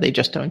late, or they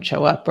just don't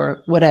show up,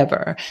 or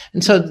whatever.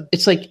 And so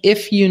it's like,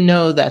 if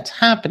that's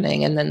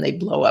happening, and then they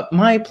blow up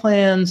my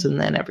plans and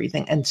then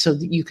everything. And so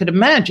you could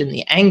imagine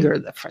the anger,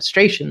 the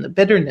frustration, the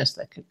bitterness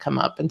that could come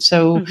up. And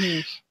so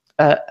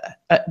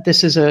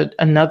this is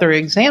another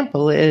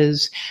example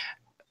is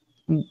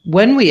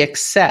when we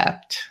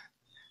accept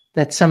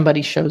that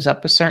somebody shows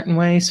up a certain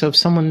way. So if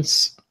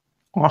someone's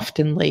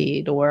often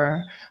late,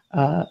 or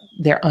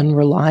they're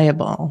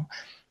unreliable,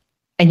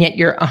 and yet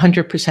you're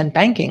 100%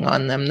 banking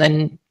on them,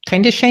 then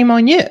kind of shame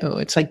on you.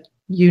 It's like,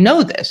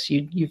 this,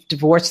 you've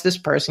divorced this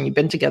person. You've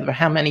been together for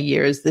how many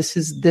years? This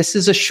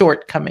is a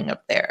shortcoming of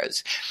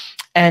theirs.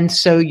 And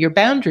so your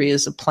boundary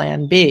is a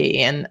plan B.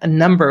 And a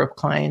number of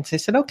clients, I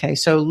said, okay,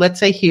 so let's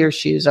say he or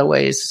she is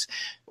always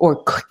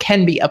or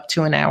can be up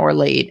to an hour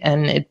late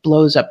and it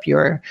blows up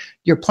your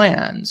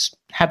plans.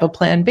 Have a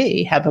plan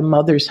B, have a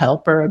mother's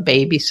helper, a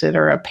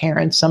babysitter, a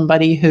parent,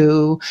 somebody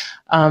who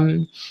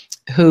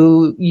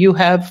you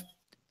have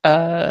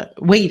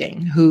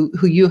waiting, who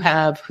you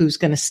have, who's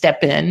going to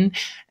step in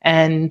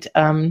and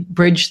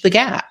bridge the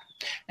gap.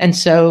 And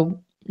so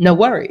no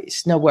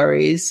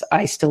worries.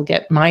 I still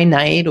get my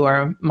night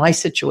or my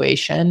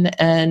situation,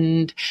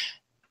 and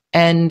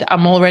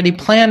I'm already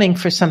planning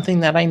for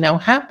something that I know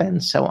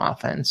happens so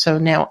often. So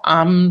now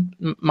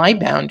my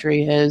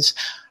boundary is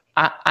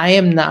I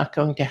am not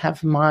going to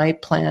have my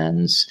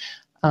plans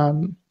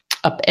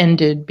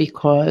upended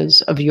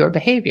because of your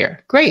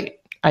behavior. Great.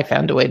 I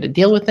found a way to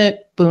deal with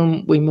it.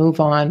 Boom, we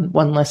move on.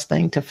 One less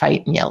thing to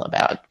fight and yell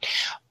about.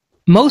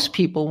 Most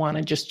people want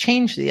to just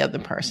change the other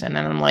person.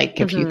 And I'm like,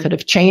 if you could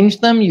have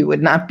changed them, you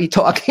would not be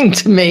talking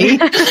to me.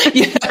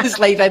 It's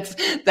like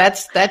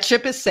that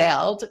ship has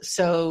sailed.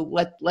 So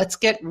let's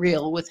get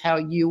real with how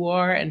you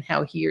are and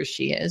how he or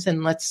she is.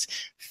 And let's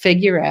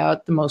figure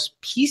out the most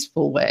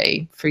peaceful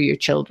way for your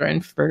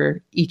children,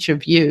 for each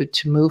of you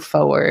to move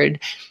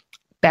forward.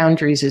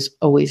 Boundaries is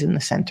always in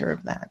the center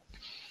of that.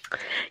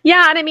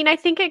 Yeah. And I mean, I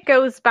think it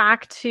goes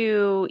back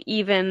to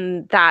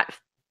even that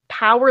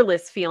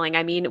powerless feeling.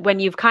 I mean, when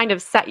you've kind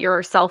of set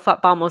yourself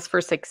up almost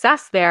for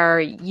success there,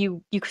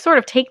 you sort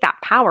of take that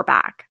power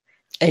back.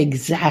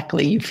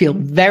 Exactly. You feel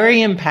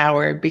very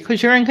empowered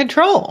because you're in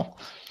control.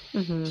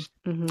 And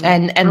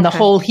Okay. the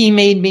whole he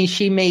made me,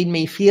 she made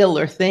me feel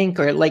or think,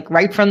 or like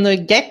right from the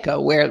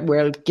get-go,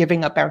 we're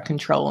giving up our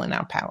control and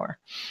our power.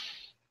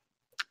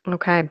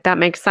 Okay, that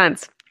makes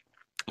sense.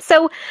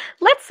 So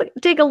let's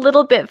dig a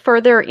little bit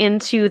further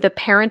into the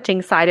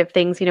parenting side of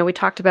things. You know, we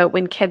talked about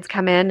when kids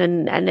come in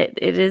and it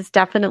is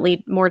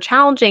definitely more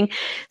challenging.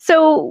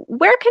 So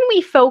where can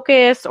we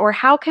focus, or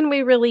how can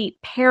we really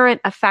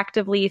parent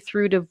effectively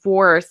through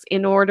divorce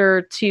in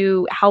order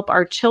to help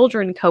our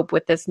children cope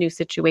with this new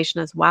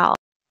situation as well?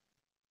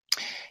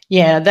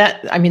 Yeah,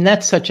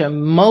 that's such a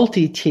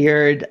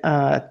multi-tiered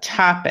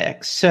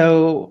topic.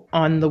 So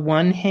on the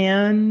one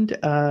hand,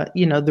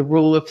 the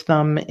rule of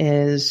thumb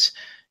is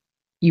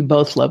you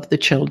both love the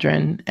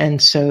children, and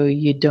so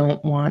you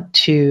don't want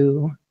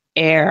to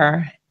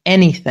air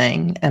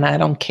anything. And I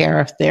don't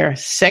care if they're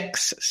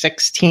 6,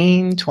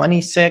 16,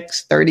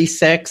 26,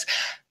 36.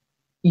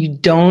 You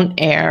don't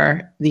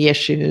air the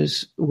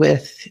issues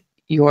with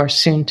your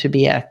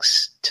soon-to-be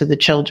ex to the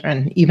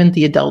children, even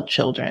the adult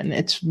children.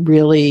 It's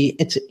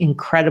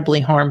incredibly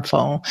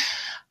harmful.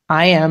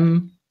 I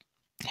am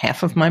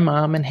half of my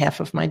mom and half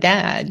of my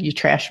dad. You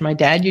trash my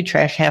dad, you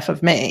trash half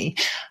of me.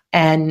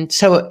 And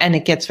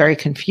it gets very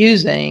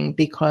confusing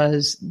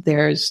because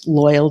there's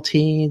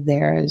loyalty,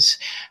 there's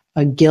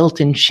a guilt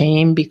and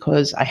shame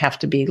because I have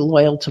to be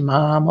loyal to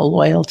mom or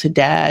loyal to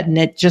dad. And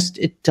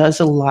it does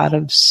a lot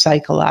of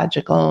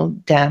psychological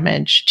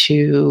damage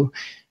to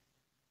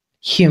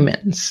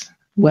humans,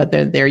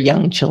 whether they're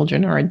young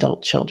children or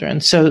adult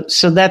children. So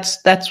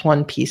that's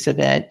one piece of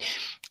it.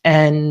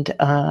 And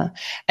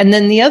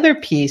then the other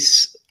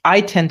piece,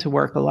 I tend to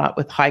work a lot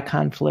with high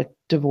conflict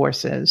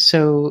divorces.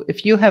 So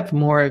if you have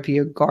more of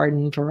your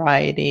garden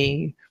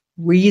variety,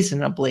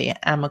 reasonably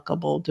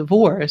amicable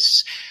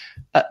divorce,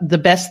 the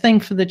best thing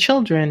for the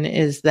children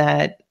is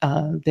that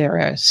there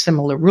are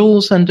similar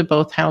rules under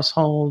both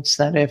households,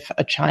 that if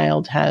a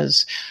child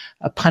has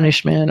a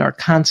punishment or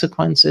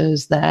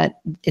consequences,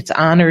 that it's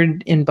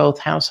honored in both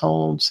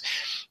households,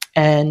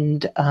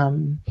 and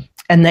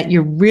that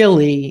you're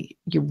really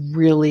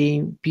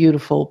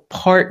beautiful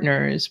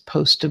partners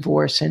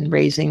post-divorce in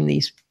raising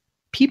these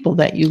people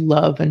that you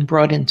love and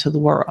brought into the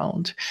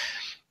world.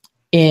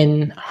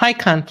 In high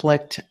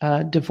conflict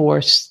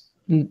divorce,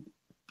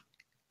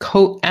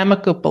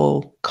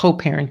 amicable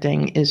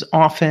co-parenting is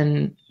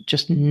often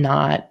just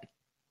not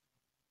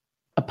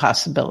a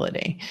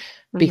possibility,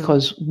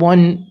 because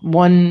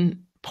one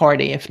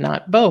party, if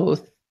not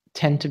both,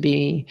 tend to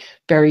be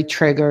very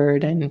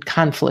triggered and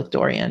conflict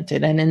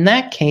oriented. And in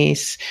that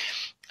case,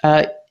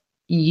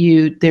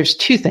 there's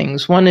two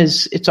things. One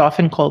is it's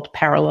often called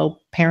parallel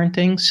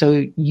parenting.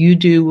 So you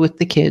do with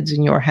the kids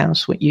in your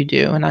house what you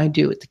do, and I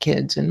do with the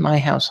kids in my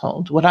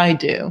household what I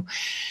do.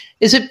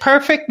 Is it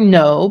perfect?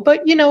 No.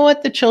 But you know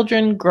what? The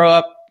children grow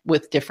up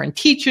with different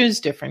teachers,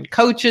 different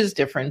coaches,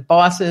 different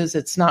bosses.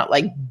 It's not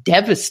like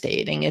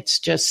devastating. It's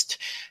just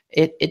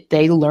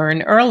they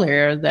learn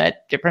earlier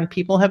that different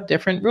people have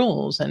different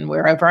rules, and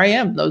wherever I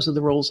am, those are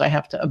the rules I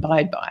have to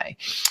abide by.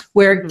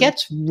 Where it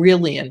gets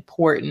really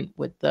important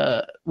with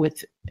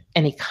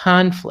any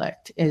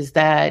conflict is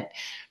that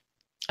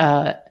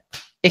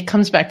it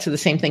comes back to the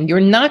same thing. You're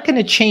not going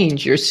to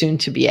change your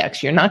soon-to-be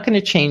ex. You're not going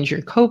to change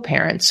your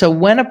co-parent. So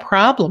when a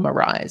problem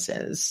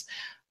arises,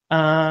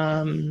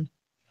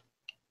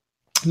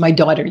 my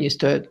daughter used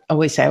to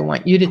always say, I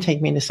want you to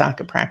take me to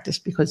soccer practice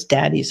because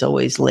daddy's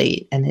always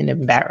late and it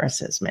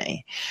embarrasses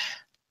me.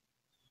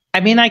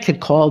 I mean, I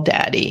could call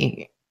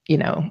daddy,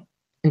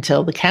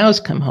 until the cows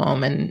come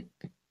home, and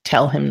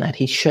tell him that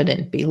he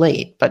shouldn't be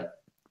late, but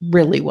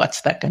really,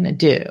 what's that going to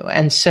do?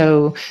 And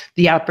so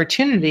the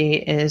opportunity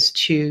is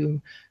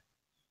to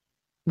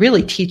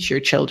really teach your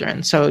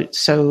children.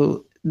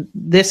 So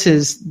this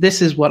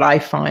is what I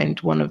find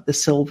one of the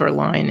silver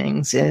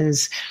linings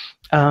is,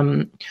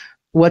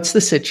 what's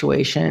the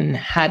situation?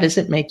 How does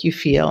it make you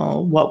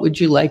feel? What would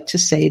you like to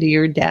say to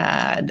your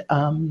dad?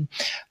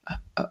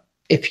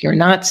 If you're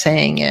not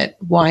saying it,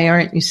 why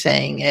aren't you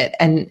saying it?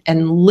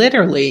 And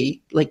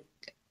literally, like,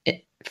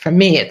 for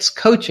me, it's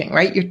coaching,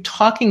 right? You're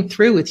talking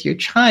through with your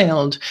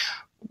child,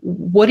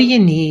 what do you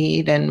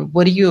need and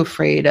what are you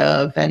afraid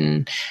of?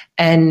 And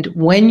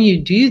when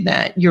you do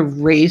that, you're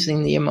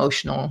raising the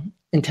emotional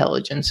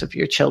intelligence of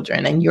your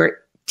children, and you're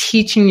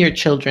teaching your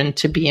children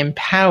to be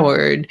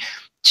empowered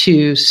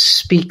to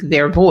speak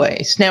their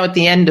voice. Now, at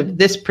the end of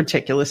this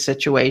particular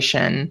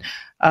situation,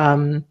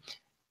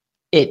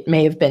 it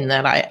may have been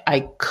that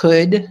I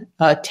could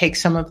take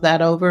some of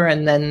that over,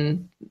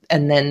 and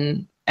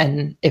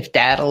if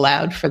dad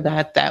allowed for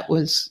that, that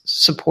was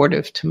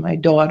supportive to my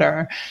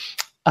daughter.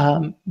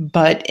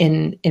 But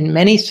in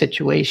many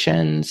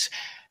situations,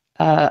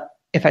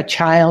 if a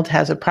child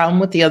has a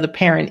problem with the other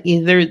parent,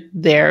 either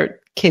their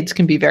kids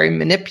can be very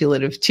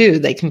manipulative too.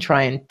 They can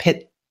try and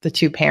pit the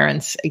two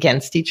parents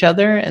against each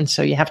other. And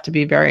so you have to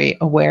be very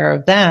aware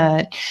of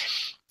that.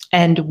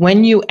 And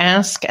when you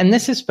ask, and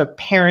this is for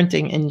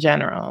parenting in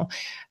general,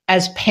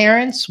 as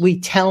parents, we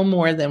tell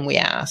more than we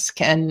ask.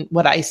 And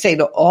what I say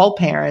to all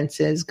parents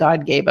is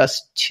God gave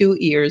us 2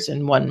 ears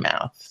and 1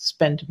 mouth.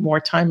 Spend more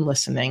time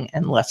listening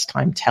and less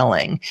time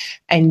telling.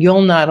 And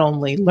you'll not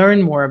only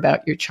learn more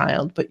about your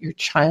child, but your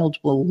child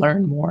will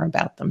learn more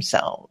about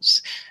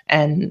themselves.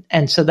 And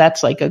so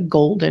that's like a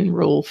golden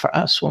rule for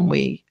us when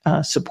we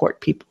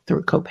support people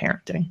through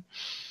co-parenting.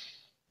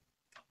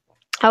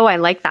 Oh, I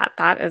like that.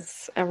 That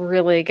is a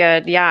really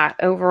good,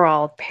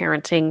 overall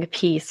parenting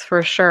piece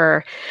for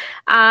sure.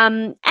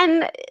 And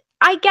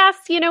I guess,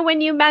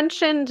 when you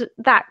mentioned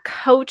that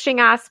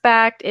coaching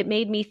aspect, it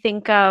made me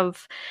think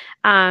of,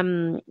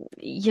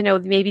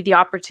 maybe the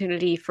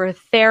opportunity for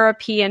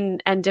therapy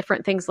and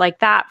different things like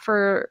that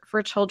for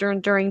children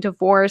during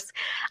divorce.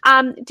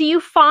 Do you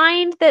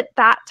find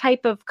that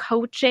type of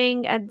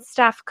coaching and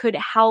stuff could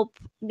help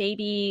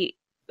maybe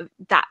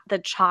that the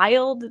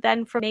child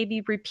then from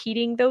maybe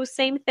repeating those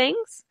same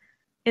things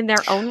in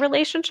their own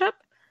relationship?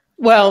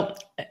 Well,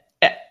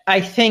 I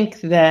think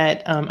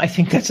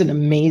that's an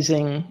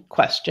amazing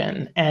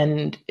question.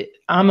 And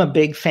I'm a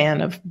big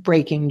fan of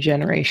breaking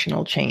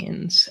generational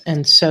chains.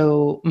 And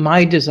so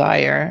my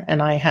desire,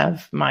 and I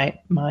have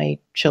my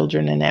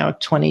children are now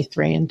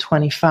 23 and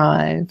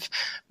 25.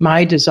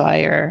 My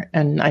desire,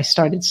 and I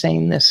started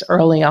saying this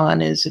early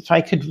on, is if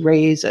I could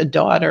raise a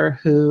daughter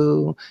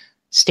who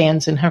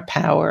stands in her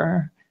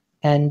power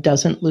and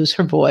doesn't lose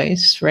her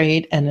voice,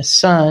 right? And a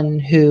son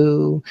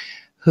who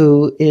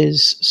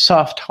is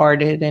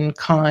soft-hearted and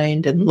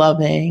kind and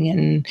loving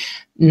and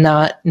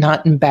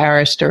not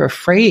embarrassed or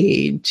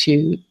afraid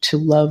to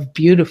love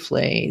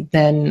beautifully,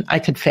 then I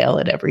could fail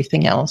at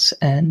everything else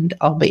and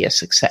I'll be a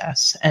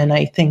success. And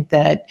I think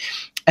that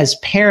as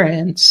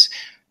parents,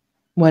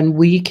 when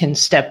we can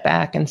step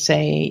back and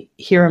say,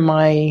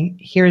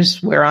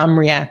 here's where I'm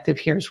reactive,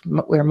 here's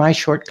where my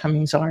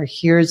shortcomings are,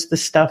 here's the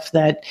stuff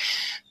that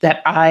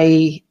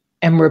I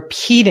am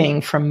repeating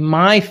from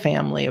my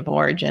family of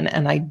origin,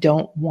 and I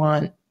don't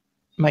want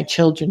my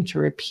children to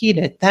repeat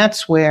it.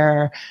 That's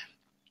where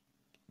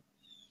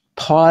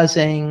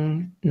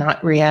pausing,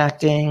 not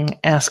reacting,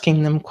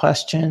 asking them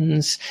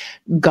questions,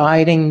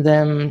 guiding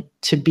them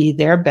to be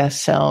their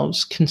best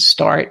selves can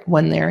start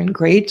when they're in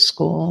grade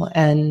school.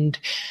 And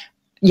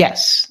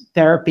yes,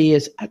 I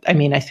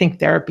think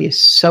therapy is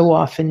so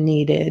often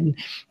needed.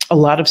 A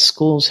lot of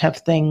schools have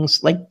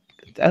things like,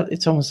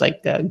 it's almost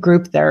like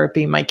group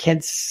therapy. My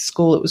kids'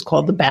 school, it was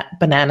called the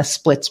Banana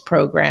Splits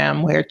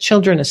program, where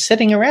children are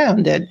sitting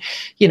around at,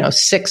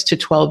 6 to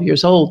 12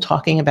 years old,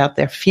 talking about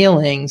their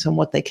feelings and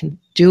what they can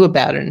do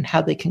about it and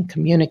how they can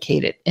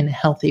communicate it in a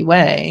healthy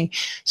way.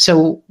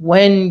 So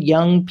when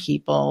young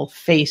people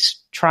face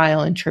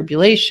trial and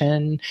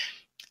tribulation,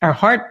 our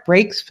heart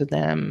breaks for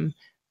them.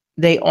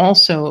 They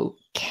also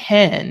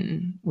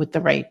can, with the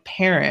right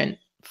parent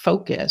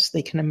focus,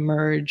 they can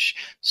emerge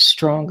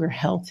stronger,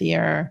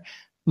 healthier,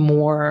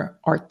 more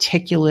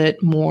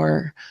articulate,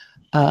 more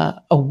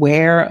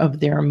aware of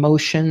their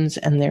emotions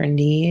and their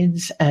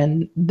needs.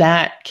 And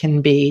that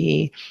can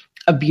be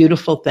a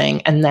beautiful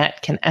thing. And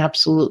that can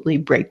absolutely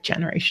break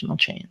generational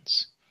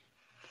chains.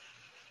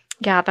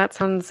 Yeah, that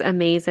sounds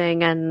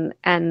amazing.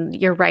 And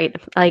you're right,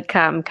 like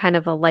kind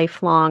of a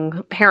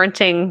lifelong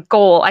parenting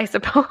goal, I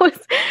suppose.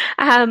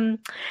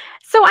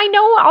 So I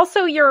know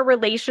also you're a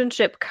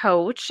relationship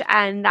coach,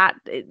 and that,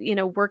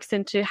 works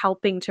into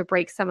helping to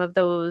break some of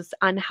those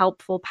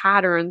unhelpful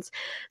patterns.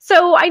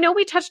 So I know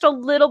we touched a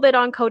little bit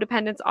on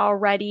codependence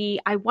already.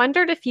 I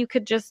wondered if you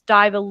could just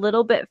dive a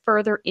little bit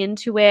further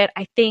into it.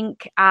 I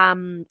think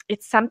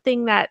it's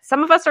something that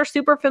some of us are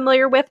super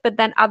familiar with, but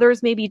then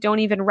others maybe don't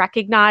even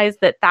recognize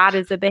that that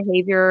is a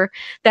behavior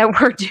that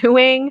we're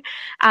doing.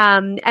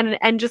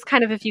 And just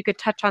kind of if you could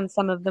touch on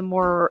some of the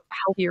more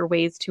healthier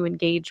ways to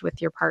engage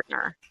with your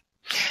partner.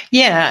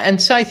 Yeah. And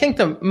so I think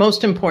the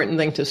most important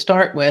thing to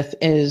start with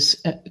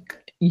is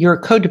your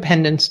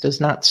codependence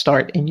does not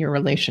start in your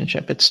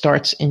relationship. It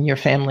starts in your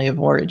family of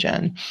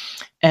origin.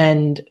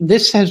 And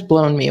this has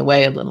blown me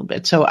away a little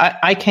bit. So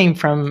I came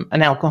from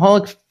an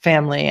alcoholic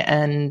family,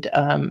 and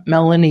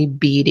Melanie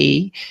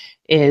Beattie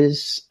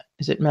is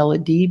it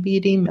Melody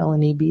Beattie?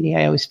 Melanie Beattie.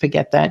 I always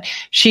forget that.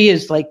 She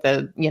is like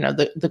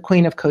the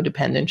queen of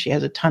codependence. She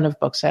has a ton of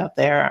books out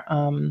there.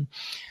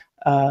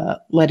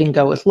 Letting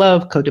Go with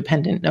Love,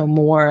 Codependent No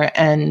More.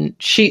 And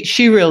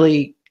she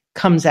really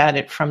comes at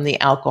it from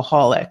the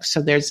alcoholic.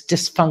 So there's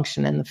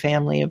dysfunction in the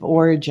family of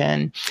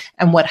origin.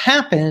 And what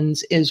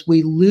happens is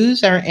we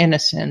lose our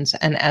innocence.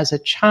 And as a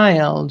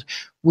child,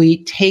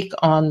 we take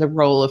on the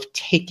role of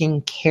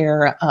taking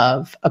care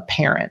of a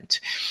parent.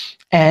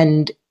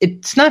 And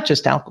it's not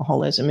just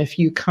alcoholism. If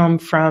you come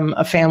from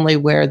a family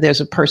where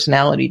there's a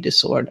personality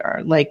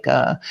disorder, like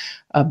a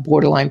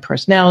borderline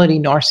personality,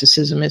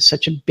 narcissism is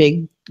such a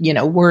big,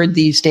 word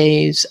these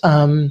days.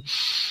 One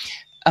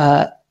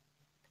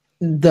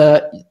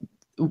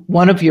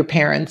of your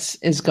parents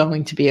is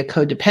going to be a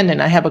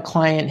codependent. I have a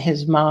client,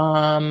 his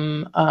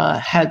mom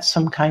had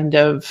some kind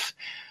of,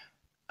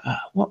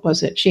 what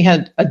was it? She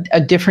had a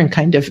different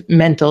kind of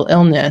mental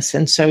illness.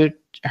 And so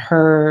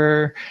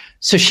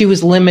she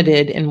was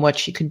limited in what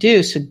she could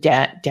do. So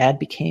dad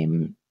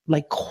became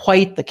like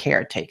quite the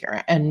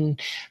caretaker. And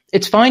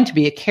it's fine to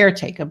be a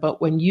caretaker,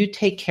 but when you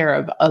take care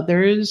of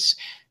others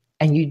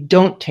and you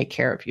don't take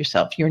care of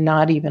yourself, you're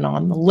not even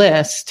on the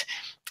list.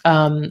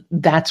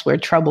 That's where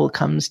trouble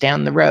comes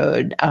down the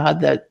road.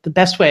 The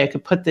best way I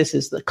could put this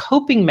is the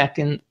coping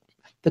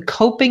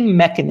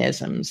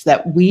mechanisms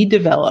that we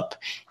develop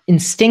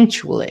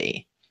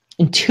instinctually,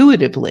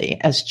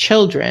 intuitively as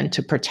children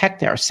to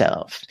protect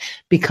ourselves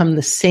become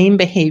the same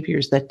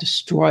behaviors that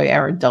destroy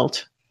our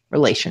adult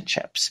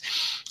relationships.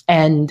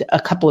 And a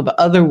couple of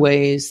other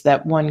ways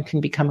that one can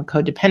become a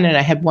codependent.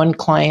 I had one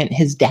client,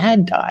 his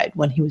dad died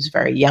when he was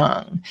very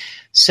young.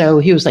 So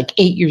he was like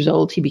 8 years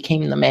old. He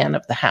became the man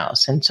of the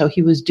house. And so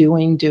he was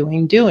doing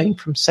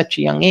from such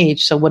a young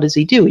age. So what does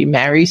he do? He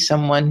marries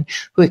someone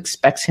who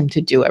expects him to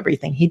do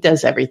everything. He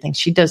does everything.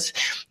 She does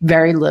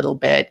very little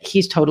bit.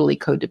 He's totally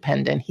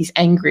codependent. He's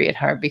angry at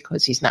her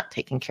because he's not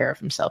taking care of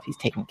himself. He's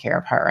taking care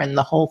of her. And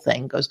the whole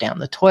thing goes down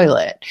the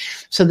toilet.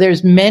 So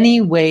there's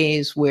many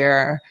ways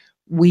where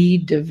we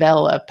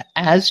develop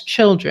as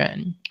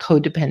children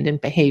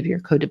codependent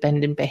behavior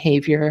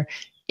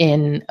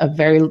in a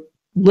very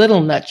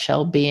little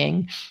nutshell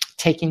being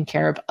taking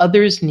care of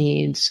others'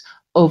 needs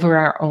over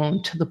our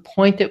own, to the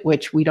point at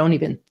which we don't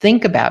even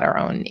think about our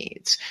own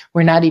needs.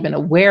 We're not even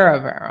aware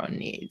of our own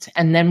needs.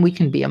 And then we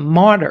can be a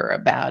martyr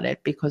about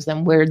it, because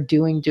then we're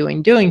doing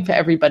for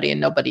everybody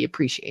and nobody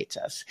appreciates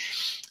us.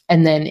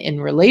 And then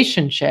in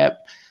relationship,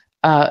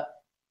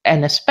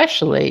 and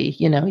especially,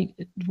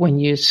 when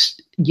you're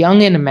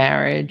young in a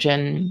marriage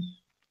and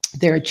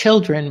there are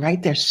children,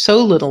 right? There's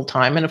so little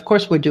time. And of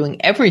course, we're doing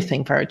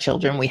everything for our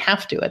children. We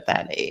have to at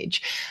that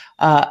age.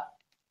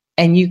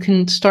 And you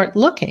can start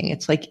looking.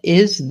 It's like,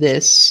 is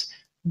this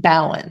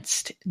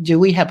balanced? Do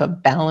we have a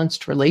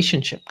balanced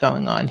relationship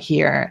going on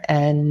here?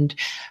 And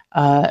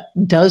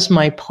does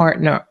my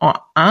partner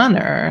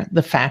honor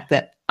the fact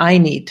that I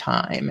need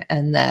time,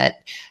 and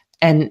that,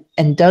 and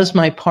does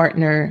my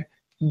partner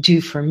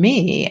do for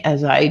me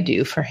as I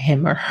do for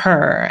him or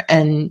her?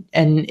 And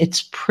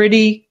it's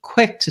pretty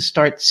quick to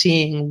start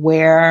seeing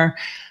where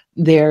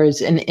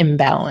there's an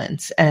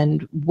imbalance.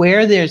 And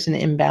where there's an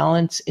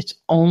imbalance, it's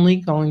only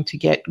going to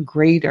get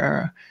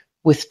greater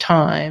with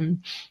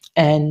time.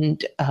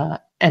 And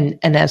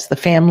as the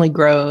family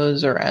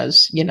grows, or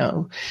as,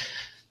 the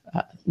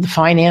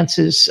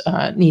finances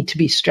need to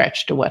be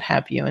stretched or what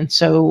have you. And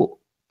so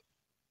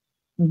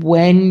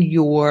when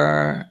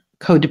you're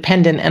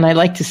codependent, and I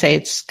like to say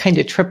it's kind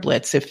of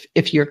triplets.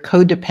 If you're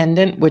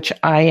codependent, which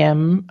I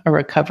am a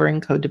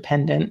recovering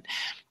codependent,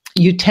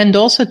 you tend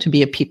also to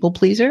be a people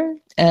pleaser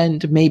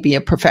and maybe a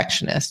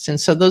perfectionist.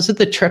 And so those are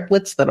the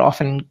triplets that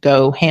often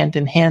go hand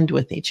in hand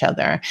with each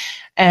other.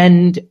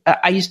 And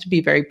I used to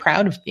be very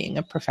proud of being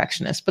a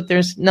perfectionist, but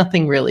there's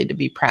nothing really to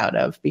be proud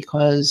of,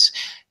 because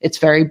it's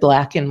very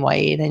black and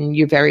white, and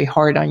you're very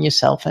hard on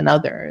yourself and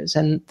others.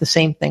 And the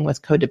same thing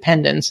with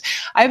codependence.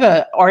 I have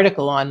an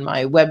article on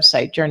my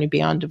website,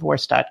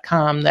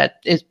 journeybeyonddivorce.com,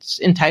 that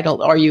it's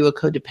entitled, Are You a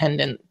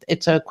Codependent?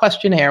 It's a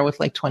questionnaire with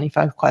like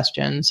 25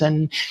 questions.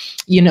 And,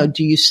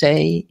 do you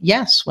say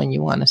yes when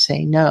you want to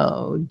say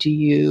no? Do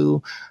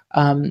you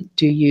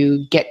Do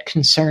you get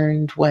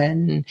concerned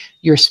when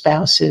your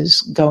spouse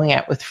is going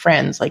out with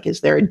friends? Like,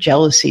 is there a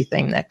jealousy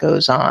thing that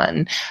goes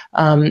on?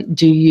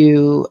 Do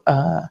you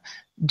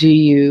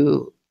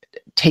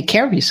take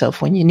care of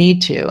yourself when you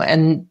need to?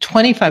 And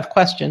 25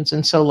 questions.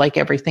 And so, like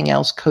everything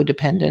else,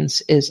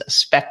 codependence is a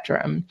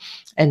spectrum.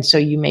 And so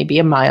you may be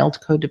a mild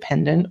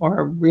codependent or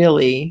a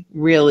really,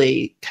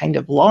 really kind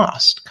of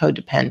lost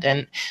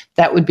codependent.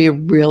 That would be a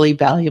really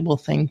valuable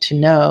thing to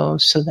know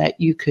so that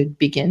you could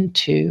begin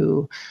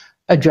to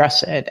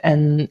address it.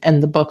 And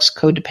the books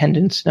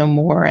Codependence No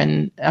More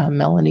and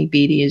Melanie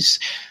Beattie's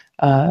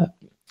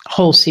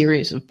whole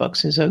series of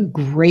books is a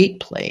great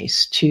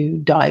place to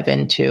dive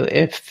into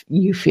if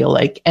you feel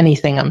like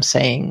anything I'm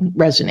saying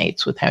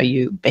resonates with how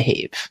you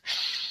behave.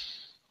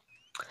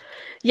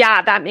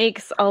 Yeah, that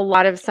makes a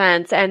lot of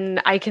sense.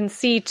 And I can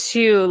see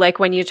too, like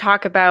when you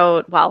talk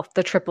about, well,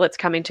 the triplets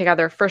coming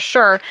together for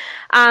sure.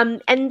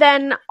 And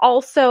then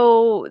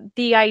also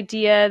the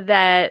idea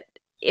that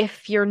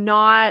if you're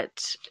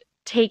not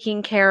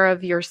taking care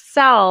of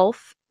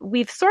yourself,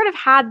 we've sort of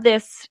had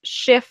this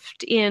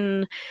shift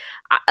in,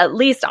 at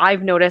least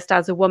I've noticed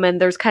as a woman,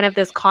 there's kind of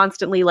this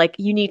constantly like,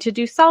 you need to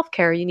do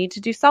self-care, you need to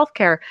do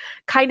self-care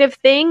kind of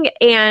thing.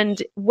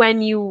 And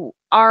when you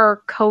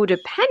are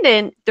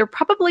codependent, there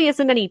probably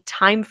isn't any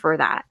time for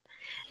that.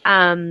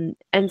 And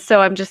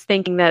so I'm just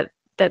thinking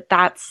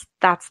that's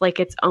like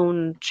its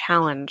own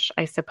challenge,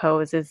 I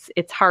suppose.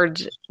 It's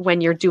hard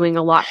when you're doing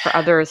a lot for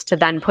others to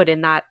then put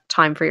in that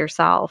time for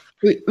yourself.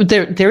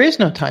 There is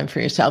no time for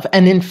yourself.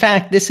 And in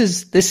fact, this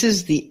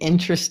is the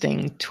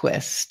interesting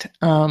twist.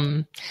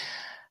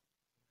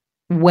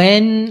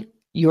 When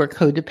you're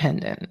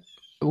codependent,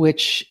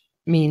 which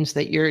means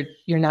that you're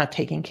not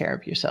taking care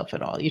of yourself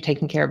at all. You're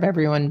taking care of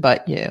everyone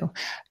but you.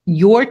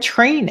 You're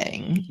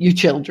training your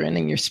children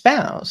and your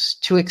spouse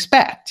to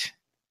expect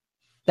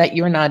that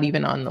you're not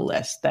even on the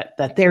list,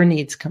 that their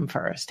needs come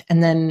first.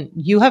 And then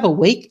you have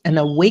an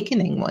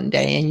awakening one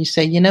day and you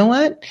say, you know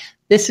what?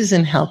 This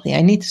isn't healthy.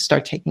 I need to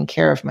start taking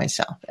care of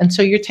myself. And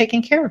so you're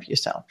taking care of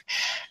yourself.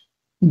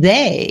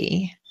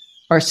 They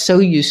are so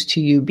used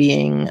to you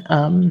being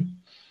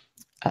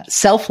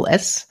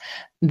selfless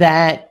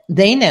that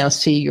they now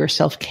see your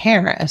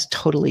self-care as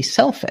totally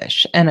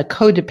selfish. And a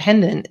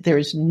codependent,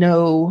 there's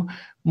no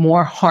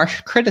more harsh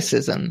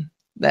criticism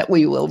that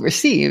we will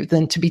receive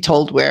than to be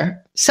told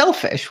we're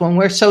selfish when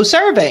we're so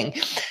serving.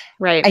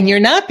 Right. And you're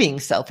not being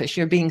selfish,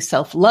 you're being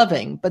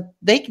self-loving, but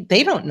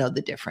they don't know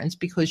the difference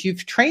because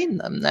you've trained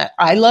them that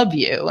I love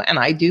you and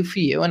I do for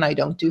you and I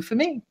don't do for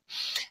me.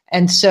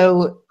 And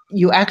so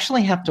you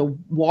actually have to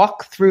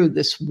walk through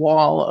this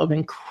wall of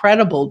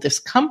incredible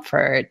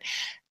discomfort.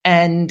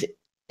 And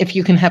if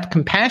you can have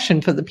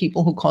compassion for the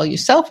people who call you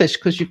selfish,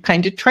 because you've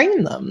kind of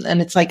trained them. And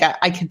it's like,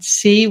 I could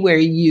see where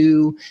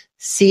you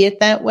see it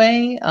that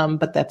way,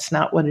 but that's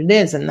not what it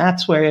is. And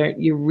that's where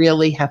you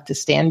really have to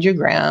stand your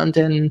ground.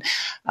 And,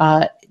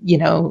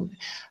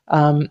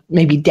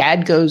 maybe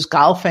dad goes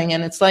golfing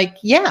and it's like,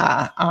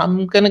 yeah,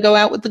 I'm going to go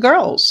out with the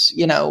girls,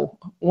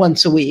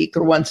 once a week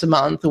or once a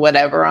month or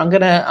whatever. I'm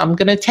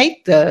going to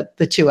take the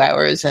 2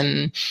 hours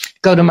and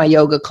go to my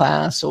yoga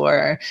class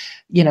or,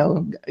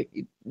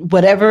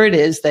 whatever it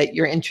is that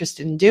you're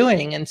interested in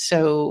doing. And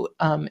so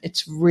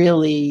it's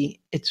really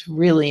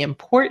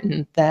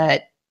important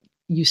that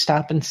you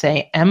stop and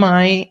say, am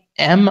I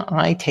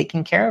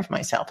taking care of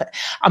myself?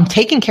 I'm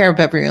taking care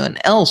of everyone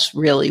else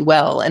really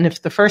well. And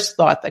if the first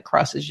thought that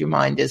crosses your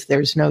mind is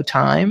there's no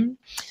time,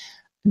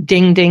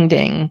 ding, ding,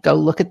 ding, go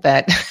look at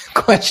that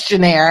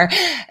questionnaire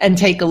and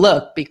take a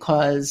look,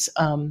 because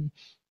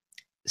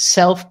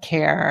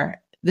self-care,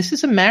 this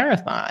is a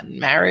marathon.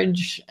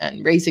 Marriage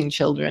and raising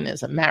children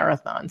is a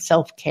marathon.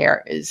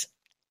 Self-care is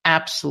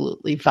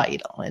absolutely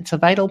vital. It's a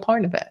vital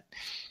part of it.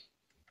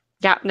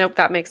 Yeah, nope,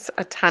 that makes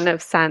a ton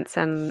of sense.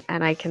 And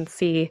I can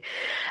see,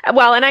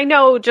 well, and I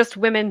know just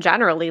women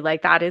generally,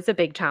 like that is a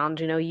big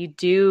challenge. You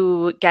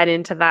do get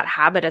into that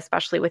habit,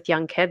 especially with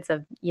young kids,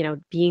 of,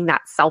 being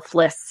that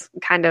selfless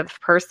kind of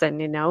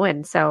person,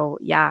 and so,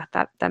 yeah,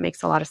 that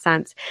makes a lot of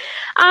sense.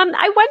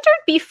 I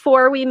wondered,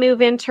 before we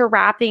move into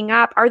wrapping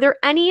up, are there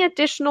any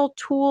additional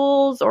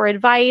tools or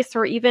advice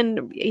or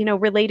even,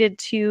 related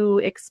to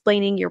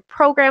explaining your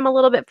program a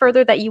little bit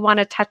further that you want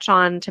to touch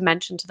on to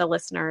mention to the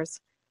listeners?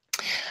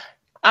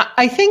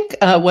 I think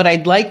what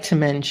I'd like to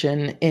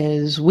mention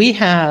is we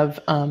have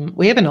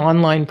an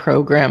online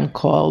program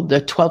called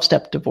the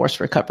 12-Step Divorce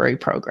Recovery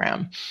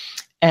Program.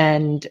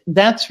 And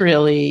that's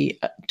really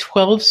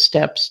 12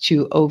 steps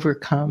to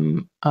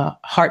overcome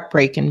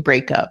heartbreak and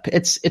breakup.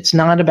 It's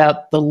not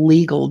about the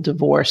legal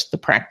divorce, the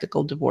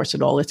practical divorce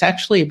at all. It's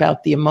actually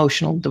about the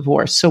emotional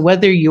divorce. So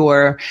whether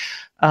you're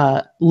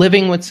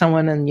living with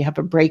someone and you have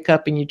a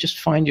breakup and you just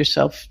find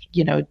yourself,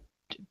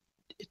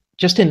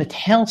 just in a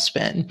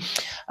tailspin,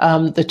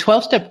 the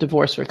 12-Step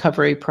Divorce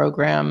Recovery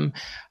Program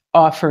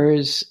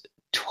offers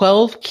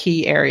 12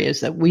 key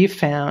areas that we've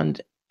found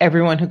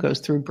everyone who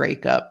goes through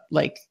breakup,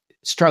 like,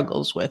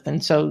 struggles with.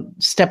 And so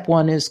step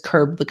one is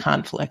curb the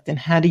conflict. And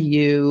how do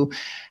you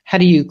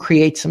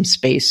create some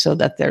space so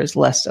that there's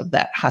less of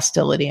that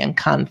hostility and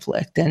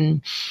conflict?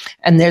 And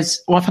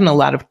there's often a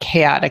lot of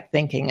chaotic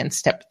thinking. And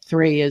step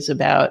three is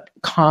about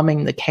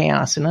calming the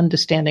chaos and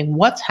understanding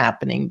what's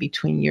happening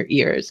between your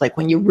ears. Like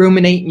when you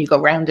ruminate and you go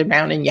round and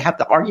round and you have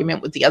the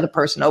argument with the other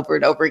person over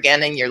and over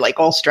again, and you're like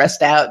all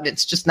stressed out and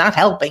it's just not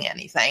helping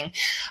anything.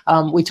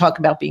 We talk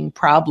about being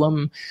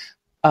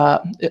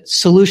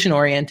solution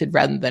oriented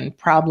rather than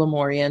problem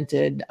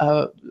oriented.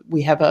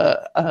 We have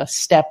a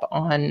step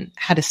on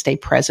how to stay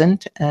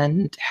present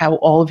and how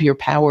all of your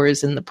power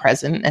is in the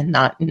present and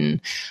not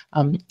in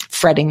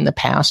fretting the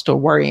past or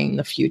worrying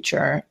the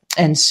future.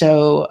 And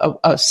so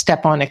a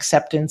step on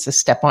acceptance, a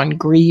step on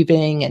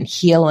grieving and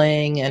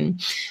healing.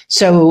 And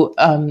so,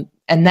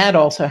 and that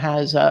also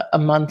has a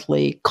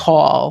monthly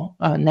call,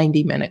 a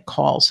 90-minute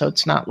call. So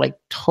it's not like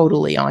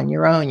totally on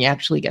your own. You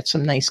actually get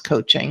some nice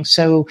coaching.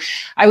 So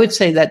I would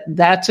say that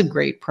that's a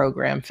great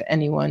program for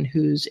anyone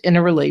who's in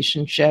a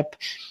relationship.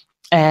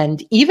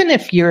 And even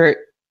if you're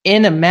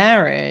in a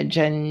marriage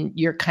and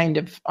you're kind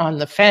of on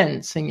the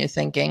fence and you're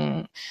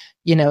thinking,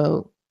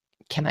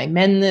 can I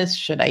mend this?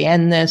 Should I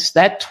end this?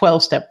 That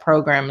 12-step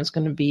program is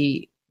going to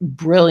be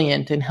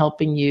brilliant in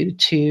helping you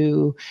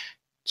to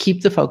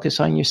keep the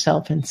focus on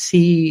yourself and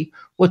see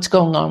what's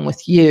going on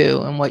with you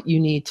and what you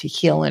need to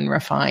heal and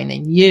refine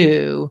in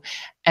you.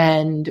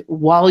 And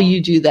while you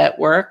do that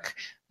work,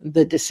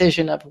 the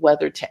decision of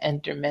whether to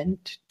end or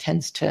mend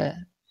tends to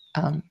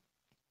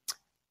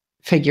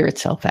figure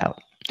itself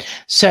out.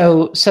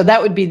 So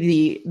that would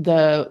be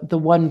the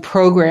one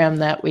program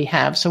that we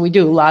have. So we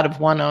do a lot of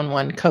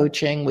one-on-one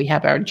coaching. We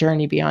have our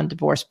Journey Beyond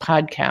Divorce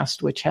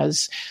podcast, which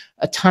has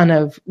a ton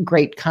of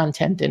great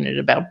content in it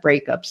about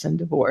breakups and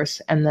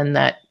divorce. And then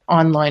that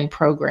online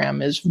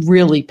program is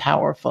really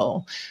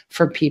powerful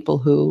for people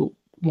who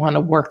want to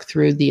work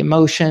through the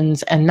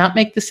emotions and not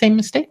make the same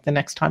mistake the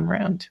next time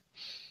around.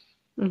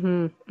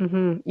 Mm-hmm,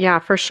 mm-hmm. Yeah,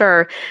 for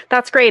sure.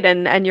 That's great.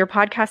 And your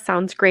podcast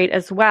sounds great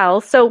as well.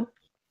 So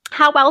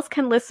how else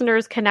can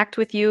listeners connect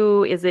with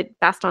you? Is it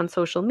best on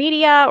social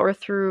media or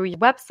through your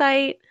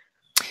website?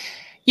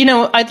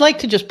 I'd like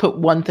to just put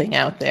one thing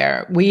out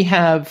there. We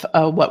have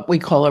what we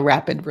call a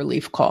rapid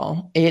relief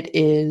call. It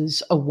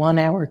is a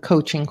 1-hour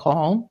coaching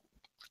call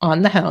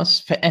on the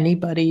house for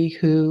anybody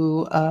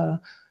who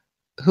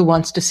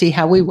wants to see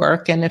how we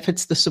work and if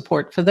it's the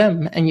support for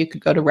them. And you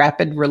could go to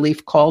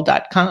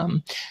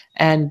rapidreliefcall.com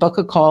and book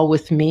a call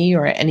with me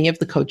or any of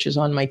the coaches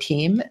on my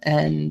team.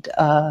 And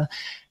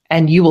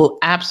you will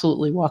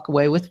absolutely walk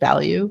away with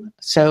value.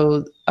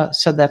 So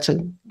that's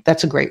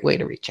a great way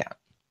to reach out.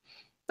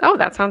 Oh,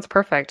 that sounds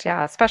perfect.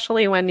 Yeah,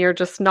 especially when you're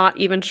just not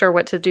even sure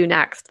what to do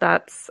next.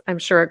 That's, I'm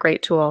sure, a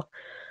great tool.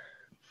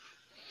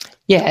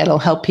 Yeah, it'll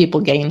help people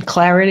gain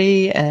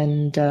clarity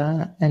and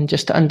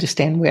just to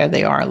understand where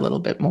they are a little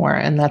bit more.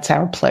 And that's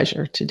our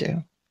pleasure to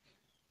do.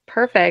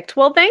 Perfect.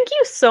 Well, thank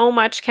you so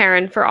much,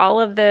 Karen, for all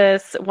of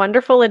this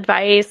wonderful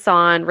advice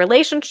on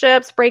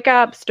relationships,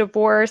 breakups,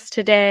 divorce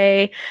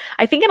today.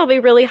 I think it'll be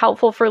really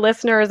helpful for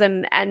listeners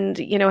and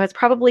has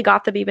probably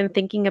got them even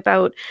thinking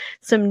about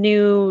some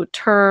new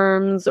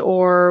terms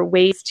or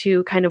ways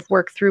to kind of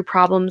work through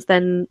problems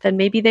than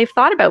maybe they've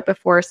thought about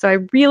before. So I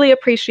really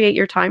appreciate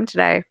your time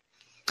today.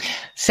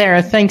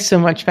 Sarah, thanks so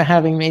much for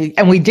having me.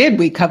 And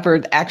we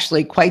covered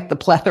actually quite the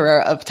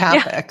plethora of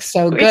topics.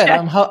 Yeah, so good.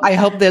 I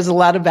hope there's a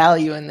lot of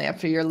value in there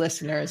for your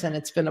listeners. And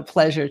it's been a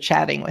pleasure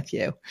chatting with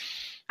you.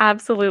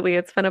 Absolutely.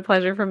 It's been a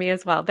pleasure for me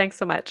as well. Thanks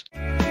so much.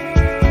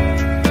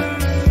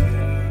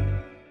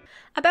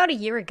 About a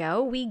year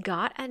ago, we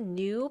got a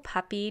new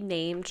puppy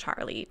named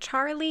Charlie.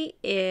 Charlie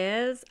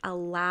is a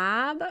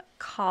lab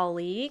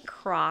collie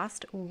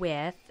crossed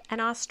with an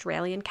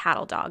Australian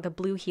cattle dog, a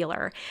blue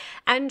heeler.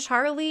 And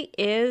Charlie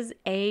is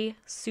a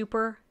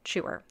super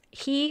chewer.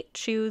 He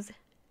chews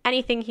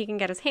anything he can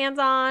get his hands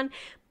on,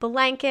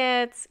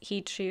 blankets,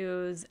 he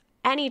chews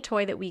any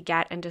toy that we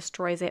get and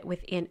destroys it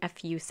within a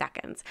few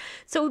seconds.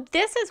 So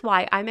this is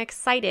why I'm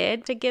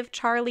excited to give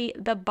Charlie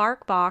the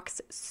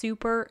BarkBox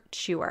Super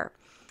Chewer.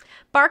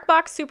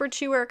 BarkBox Super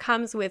Chewer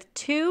comes with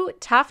 2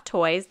 tough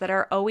toys that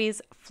are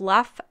always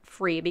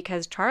fluff-free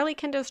because Charlie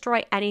can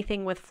destroy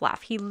anything with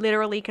fluff. He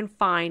literally can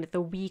find the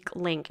weak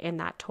link in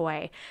that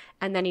toy,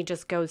 and then he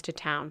just goes to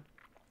town.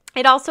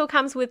 It also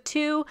comes with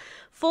 2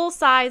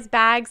 full-size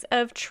bags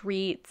of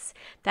treats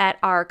that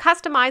are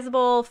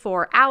customizable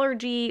for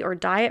allergy or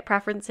diet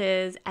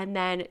preferences, and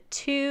then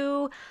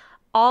 2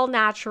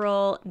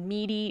 all-natural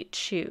meaty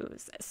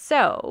chews.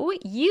 So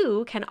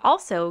you can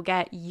also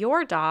get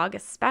your dog,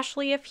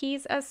 especially if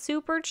he's a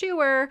super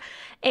chewer,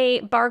 a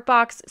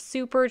BarkBox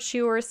Super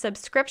Chewer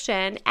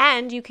subscription,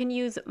 and you can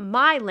use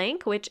my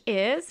link, which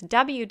is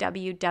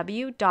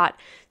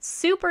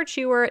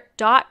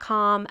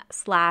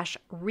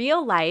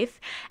www.superchewer.com/reallife.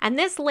 And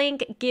this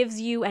link gives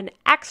you an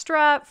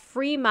extra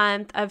free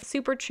month of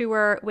Super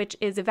Chewer, which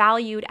is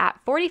valued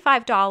at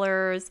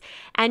 $45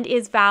 and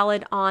is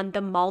valid on the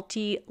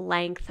multi-language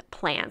length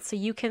plans. So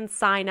you can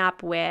sign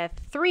up with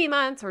 3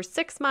 months or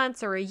 6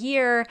 months or a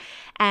year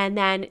and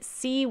then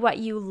see what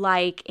you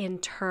like in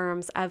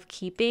terms of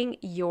keeping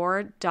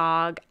your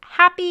dog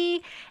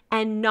happy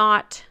and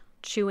not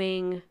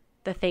chewing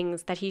the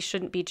things that he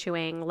shouldn't be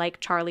chewing, like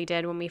Charlie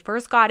did when we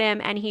first got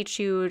him, and he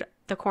chewed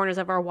the corners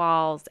of our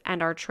walls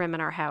and our trim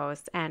in our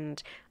house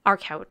and our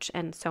couch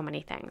and so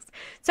many things.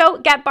 So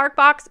get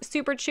BarkBox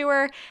Super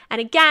Chewer.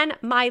 And again,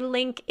 my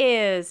link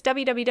is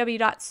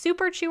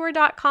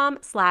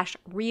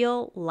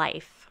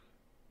www.superchewer.com/real-life.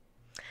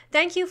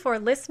 Thank you for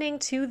listening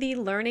to the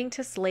Learning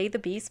to Slay the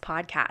Beast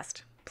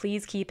podcast.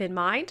 Please keep in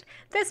mind,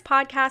 this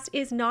podcast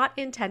is not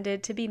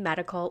intended to be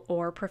medical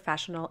or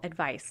professional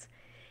advice.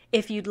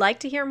 If you'd like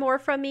to hear more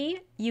from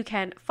me, you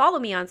can follow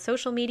me on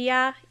social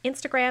media,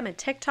 Instagram and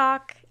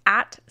TikTok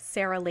at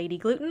Sarah Lady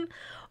Gluten,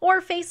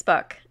 or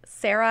Facebook,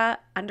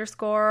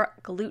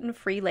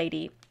 Sarah_gluten-free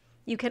lady.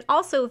 You can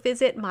also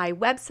visit my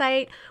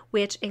website,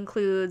 which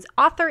includes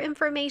author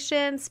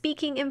information,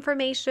 speaking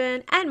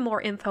information, and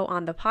more info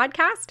on the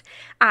podcast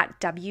at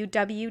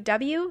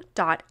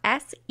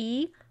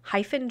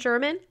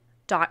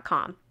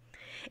www.se-german.com.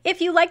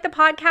 If you like the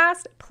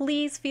podcast,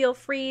 please feel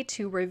free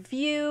to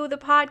review the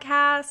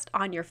podcast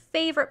on your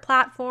favorite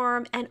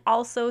platform and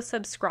also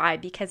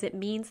subscribe, because it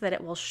means that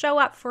it will show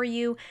up for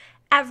you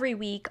every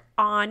week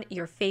on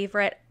your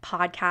favorite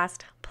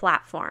podcast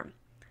platform.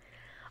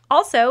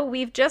 Also,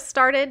 we've just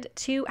started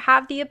to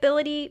have the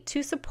ability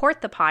to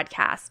support the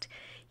podcast.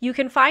 You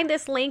can find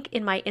this link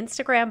in my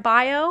Instagram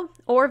bio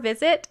or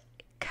visit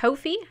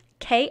Ko-fi,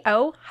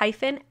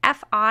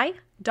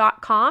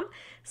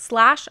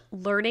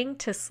 ko-fi.com/learning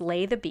to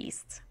slay the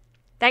beasts.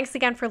 Thanks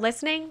again for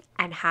listening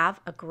and have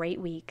a great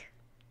week.